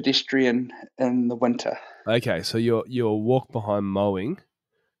then pedestrian in the winter. Okay, so you're walk-behind mowing,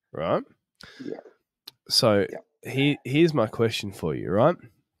 right? Yeah. So here's my question for you, right?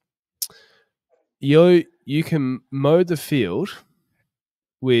 You can mow the field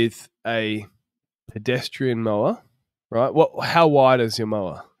with a pedestrian mower, right? How wide is your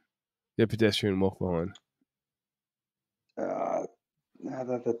mower? Your pedestrian walk behind?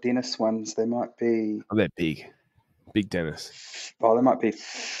 The Dennis ones, they might be. Oh, they're big Dennis. Well, they might be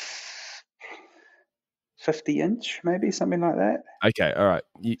 50-inch, maybe something like that. Okay, all right.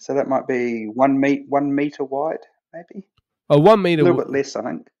 So that might be 1 meter wide, maybe. Oh, 1 meter. A little bit less, I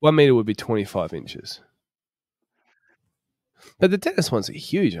think. 1 meter would be 25 inches. But the Dennis ones are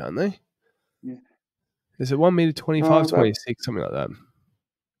huge, aren't they? Yeah. Is it 1 meter 25, 26, something like that?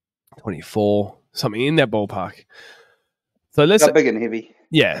 24, something in that ballpark. So let's They're big and heavy.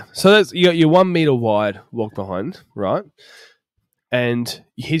 Yeah. So that's you're 1 meter wide walk behind, right? And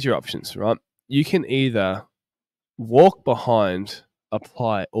here's your options, right? You can either walk behind,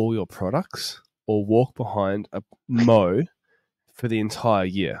 apply all your products, or walk behind a mow for the entire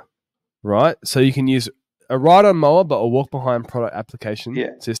year, right? So you can use a ride-on mower, but a walk-behind product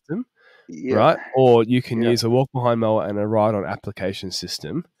application system, right? Or you can use a walk-behind mower and a ride-on application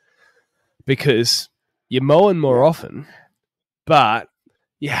system, because you're mowing more often, but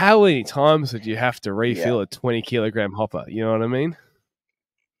how many times would you have to refill a 20-kilogram hopper? You know what I mean?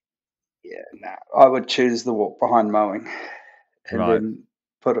 Yeah, no. I would choose the walk-behind mowing and then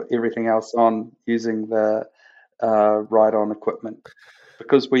put everything else on using the ride-on equipment,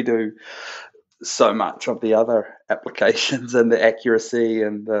 because we do so much of the other applications and the accuracy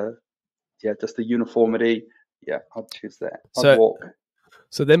and just the uniformity. Yeah, I'd choose that. I'd walk.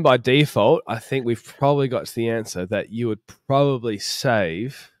 So then by default, I think we've probably got to the answer that you would probably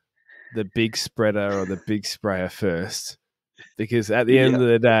save the big spreader or the big sprayer first, because at the end of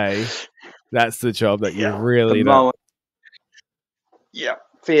the day, that's the job that you really don't. Yeah,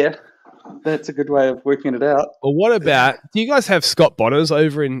 fair. That's a good way of working it out. Well, what about, do you guys have Scott Bonners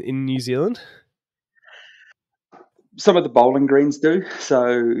over in New Zealand? Some of the bowling greens do.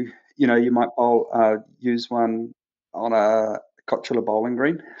 So, you might use one on a Coachella bowling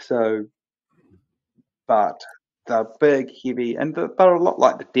green. So, but they're big, heavy, and they're a lot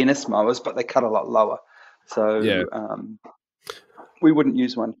like the Dennis mowers, but they cut a lot lower. So we wouldn't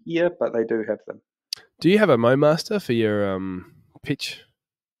use one here, but they do have them. Do you have a Mowmaster for your pitch?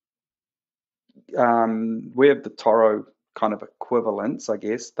 We have the Toro kind of equivalents, I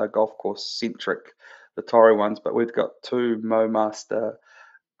guess. They're golf course centric, the Toro ones, but we've got two Mowmaster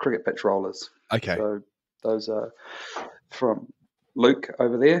cricket pitch rollers. Okay. So those are from Luke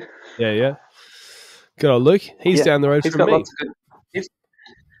over there. Yeah. Good old Luke. He's down the road from me. Lots of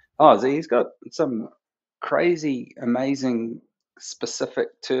good, he's got some crazy, amazing, specific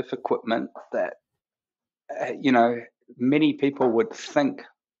turf equipment that, many people would think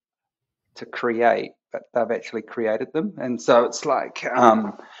to create, but they've actually created them. And so it's like,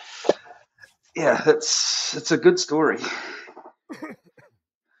 it's a good story.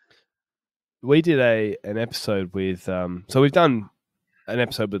 We did an episode with so we've done an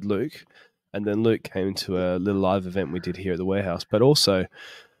episode with Luke, and then Luke came to a little live event we did here at the warehouse. But also,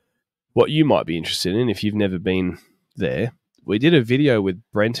 what you might be interested in if you've never been there, we did a video with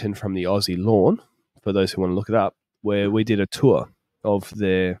Brenton from the Aussie Lawn, for those who want to look it up, where we did a tour of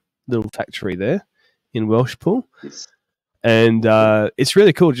their little factory there in Welshpool. Yes. And it's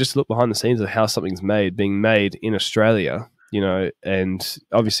really cool to just look behind the scenes of how something's being made in Australia, you know, and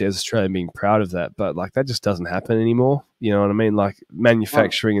obviously as Australia being proud of that, but like that just doesn't happen anymore. You know what I mean? Like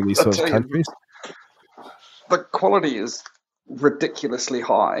manufacturing in these sorts of countries. The quality is ridiculously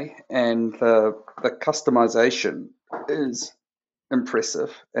high, and the customization is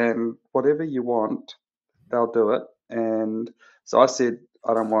impressive. And whatever you want, they'll do it. And so I said,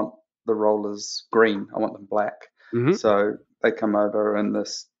 I don't want the rollers green. I want them black. Mm-hmm. So they come over in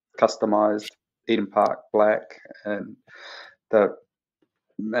this customized Eden Park black, and the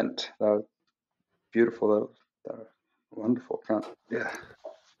mint. They're beautiful. They're wonderful. Yeah,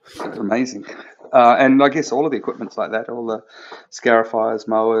 it's amazing. And I guess all of the equipment's like that. All the scarifiers,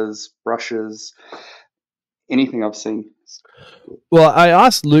 mowers, brushes, anything I've seen. Well, I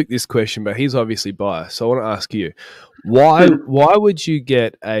asked Luke this question, but he's obviously biased. So I want to ask you, why would you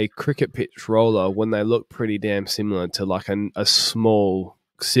get a cricket pitch roller when they look pretty damn similar to like a small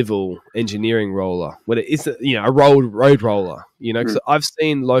civil engineering roller? When it is, you know, a road roller, you know, because I've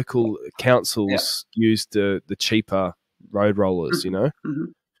seen local councils use the cheaper road rollers, you know.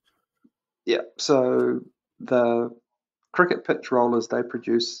 Yeah. So the cricket pitch rollers they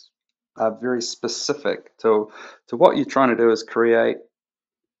produce are very specific to what you're trying to do is create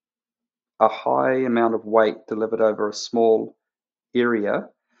a high amount of weight delivered over a small area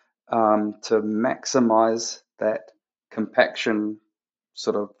to maximize that compaction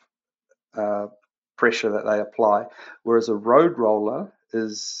sort of pressure that they apply. Whereas a road roller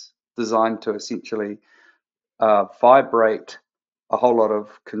is designed to essentially vibrate a whole lot of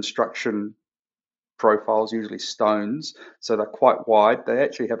construction profiles, usually stones, so they're quite wide. They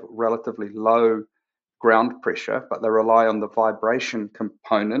actually have relatively low ground pressure, but they rely on the vibration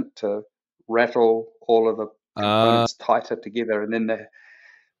component to rattle all of the components tighter together. And then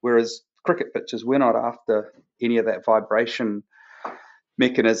whereas cricket pitches, we're not after any of that vibration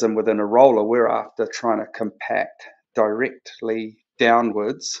mechanism within a roller. We're after trying to compact directly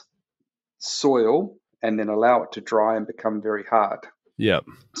downwards soil and then allow it to dry and become very hard. Yeah.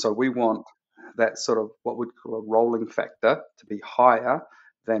 So we want that sort of what we'd call a rolling factor to be higher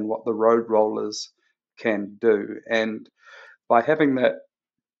than what the road rollers can do. And by having that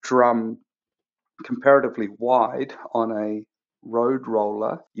drum comparatively wide on a road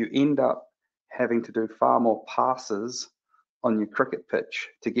roller, you end up having to do far more passes on your cricket pitch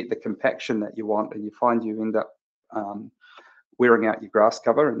to get the compaction that you want, and you find you end up wearing out your grass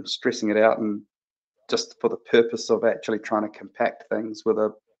cover and stressing it out, and just for the purpose of actually trying to compact things with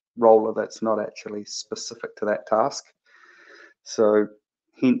a roller that's not actually specific to that task. So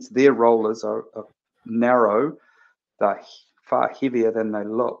hence their rollers are narrow, they're far heavier than they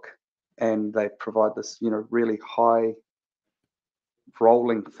look, and they provide this, you know, really high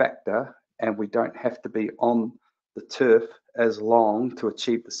rolling factor, and we don't have to be on the turf as long to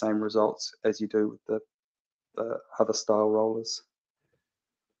achieve the same results as you do with the other style rollers.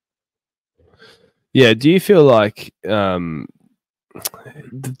 Yeah, do you feel like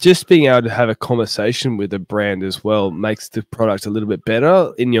just being able to have a conversation with a brand as well makes the product a little bit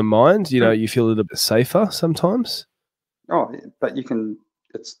better in your mind? You know, you feel a little bit safer sometimes? Oh, but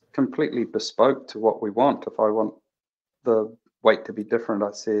it's completely bespoke to what we want. If I want the weight to be different,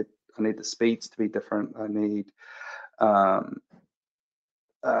 I said I need the speeds to be different. I need, what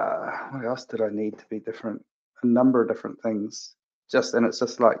else did I need to be different? A number of different things. And it's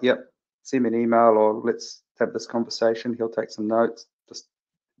just like, yep, send me an email or let's have this conversation. He'll take some notes. Just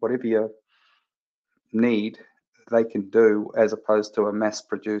whatever you need, they can do, as opposed to a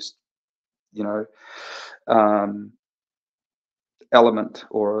mass-produced, you know, element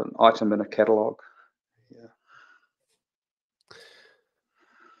or an item in a catalog. Yeah.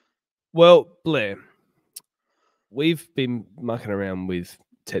 Well, Blair, we've been mucking around with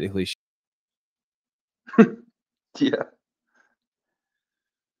technically. Yeah.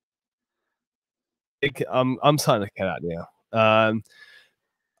 I'm starting to cut out now.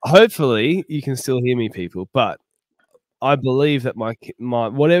 Hopefully you can still hear me, people, but I believe that my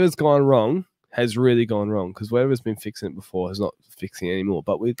whatever's gone wrong has really gone wrong, because whatever's been fixing it before is not fixing it anymore.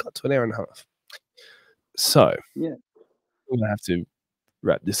 But we've got to an hour and a half, so yeah, we're gonna have to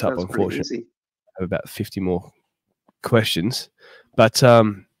wrap this up. That's unfortunately, I have about 50 more questions, but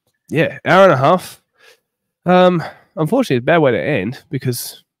yeah, hour and a half. unfortunately, it's a bad way to end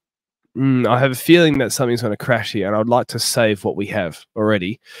because I have a feeling that something's going to crash here, and I'd like to save what we have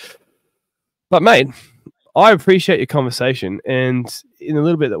already. But mate, I appreciate your conversation, and in a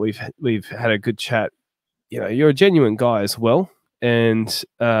little bit that we've had a good chat. You're a genuine guy as well, and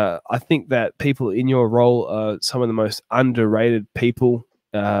I think that people in your role are some of the most underrated people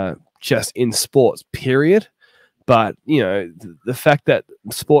just in sports, period. But the fact that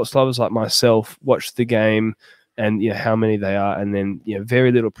sports lovers like myself watch the game, and how many they are, and then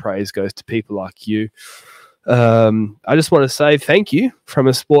very little praise goes to people like you. I just want to say thank you from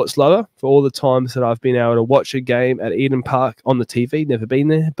a sports lover for all the times that I've been able to watch a game at Eden Park on the TV. Never been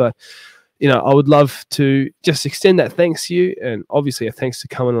there, but I would love to just extend that thanks to you, and obviously a thanks to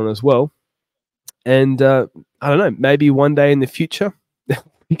coming on as well. And I don't know, maybe one day in the future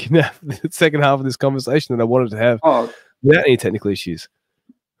we can have the second half of this conversation that I wanted to have without any technical issues.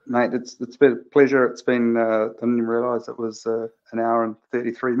 Mate, it's been a pleasure. It's been, I didn't even realise it was an hour and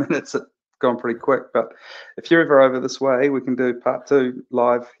 33 minutes. It's gone pretty quick. But if you're ever over this way, we can do part 2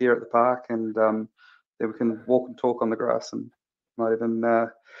 live here at the park, and then we can walk and talk on the grass, and might even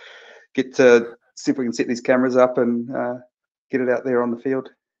get to see if we can set these cameras up and get it out there on the field.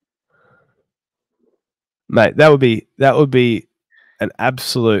 Mate, that would be an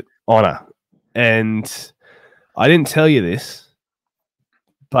absolute honour. And I didn't tell you this,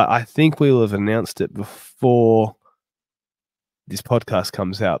 but I think we will have announced it before this podcast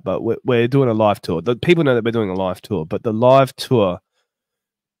comes out. But we're doing a live tour. The people know that we're doing a live tour, but the live tour,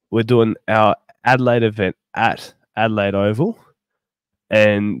 we're doing our Adelaide event at Adelaide Oval,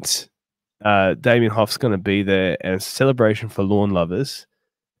 and Damien Hoff's going to be there, and it's a celebration for lawn lovers.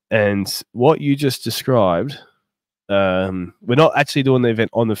 And what you just described, we're not actually doing the event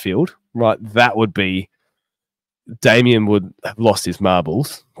on the field, right? That would be, Damien would have lost his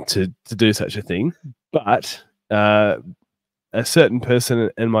marbles to do such a thing. But a certain person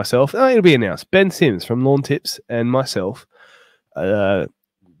and myself, it'll be announced, Ben Sims from Lawn Tips and myself,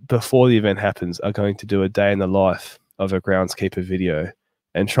 before the event happens, are going to do a day in the life of a groundskeeper video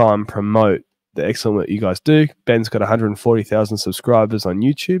and try and promote the excellent work you guys do. Ben's got 140,000 subscribers on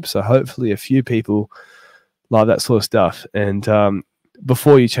YouTube, so hopefully a few people love that sort of stuff. And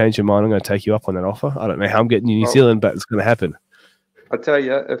before you change your mind, I'm going to take you up on that offer. I don't know how I'm getting to New Zealand, but it's going to happen. I tell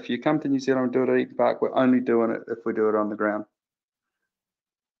you, if you come to New Zealand and do it at Eden Park, we're only doing it if we do it on the ground.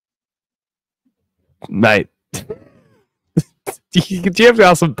 Mate, do you have to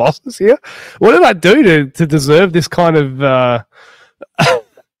ask some bosses here? What did I do to deserve this kind of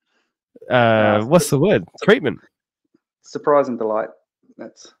what's the word? Treatment. Surprise and delight.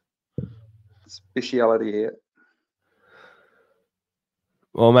 That's speciality here.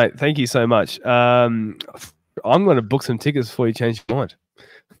 Well, mate, thank you so much. I'm going to book some tickets before you change your mind.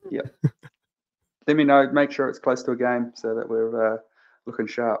 Yeah. Let me know. Make sure it's close to a game so that we're looking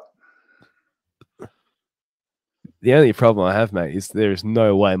sharp. The only problem I have, mate, is there is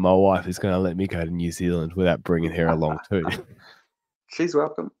no way my wife is going to let me go to New Zealand without bringing her along too. She's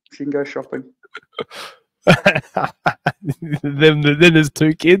welcome. She can go shopping. then there's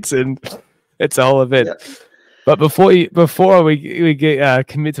 2 kids and it's a whole event. Yeah. But before we get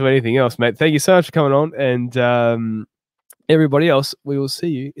commit to anything else, mate, thank you so much for coming on, and everybody else, we will see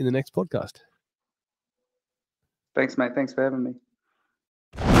you in the next podcast. Thanks, mate. Thanks for having me.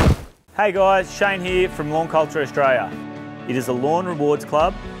 Hey guys, Shane here from Lawn Culture Australia. It is a lawn rewards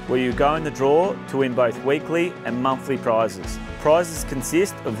club where you go in the draw to win both weekly and monthly prizes. Prizes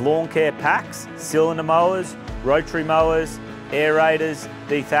consist of lawn care packs, cylinder mowers, rotary mowers, aerators,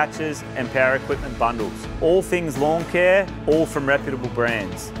 dethatchers and power equipment bundles. All things lawn care, all from reputable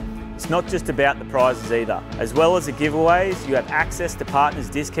brands. It's not just about the prizes either. As well as the giveaways, you have access to partners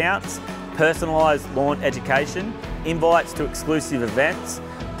discounts, personalised lawn education, invites to exclusive events,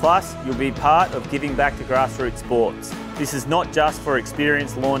 plus you'll be part of giving back to grassroots sports. This is not just for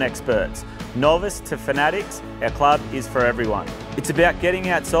experienced lawn experts. Novice to fanatics, our club is for everyone. It's about getting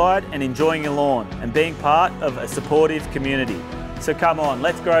outside and enjoying your lawn and being part of a supportive community. So come on,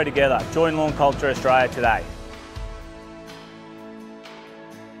 let's grow together. Join Lawn Culture Australia today.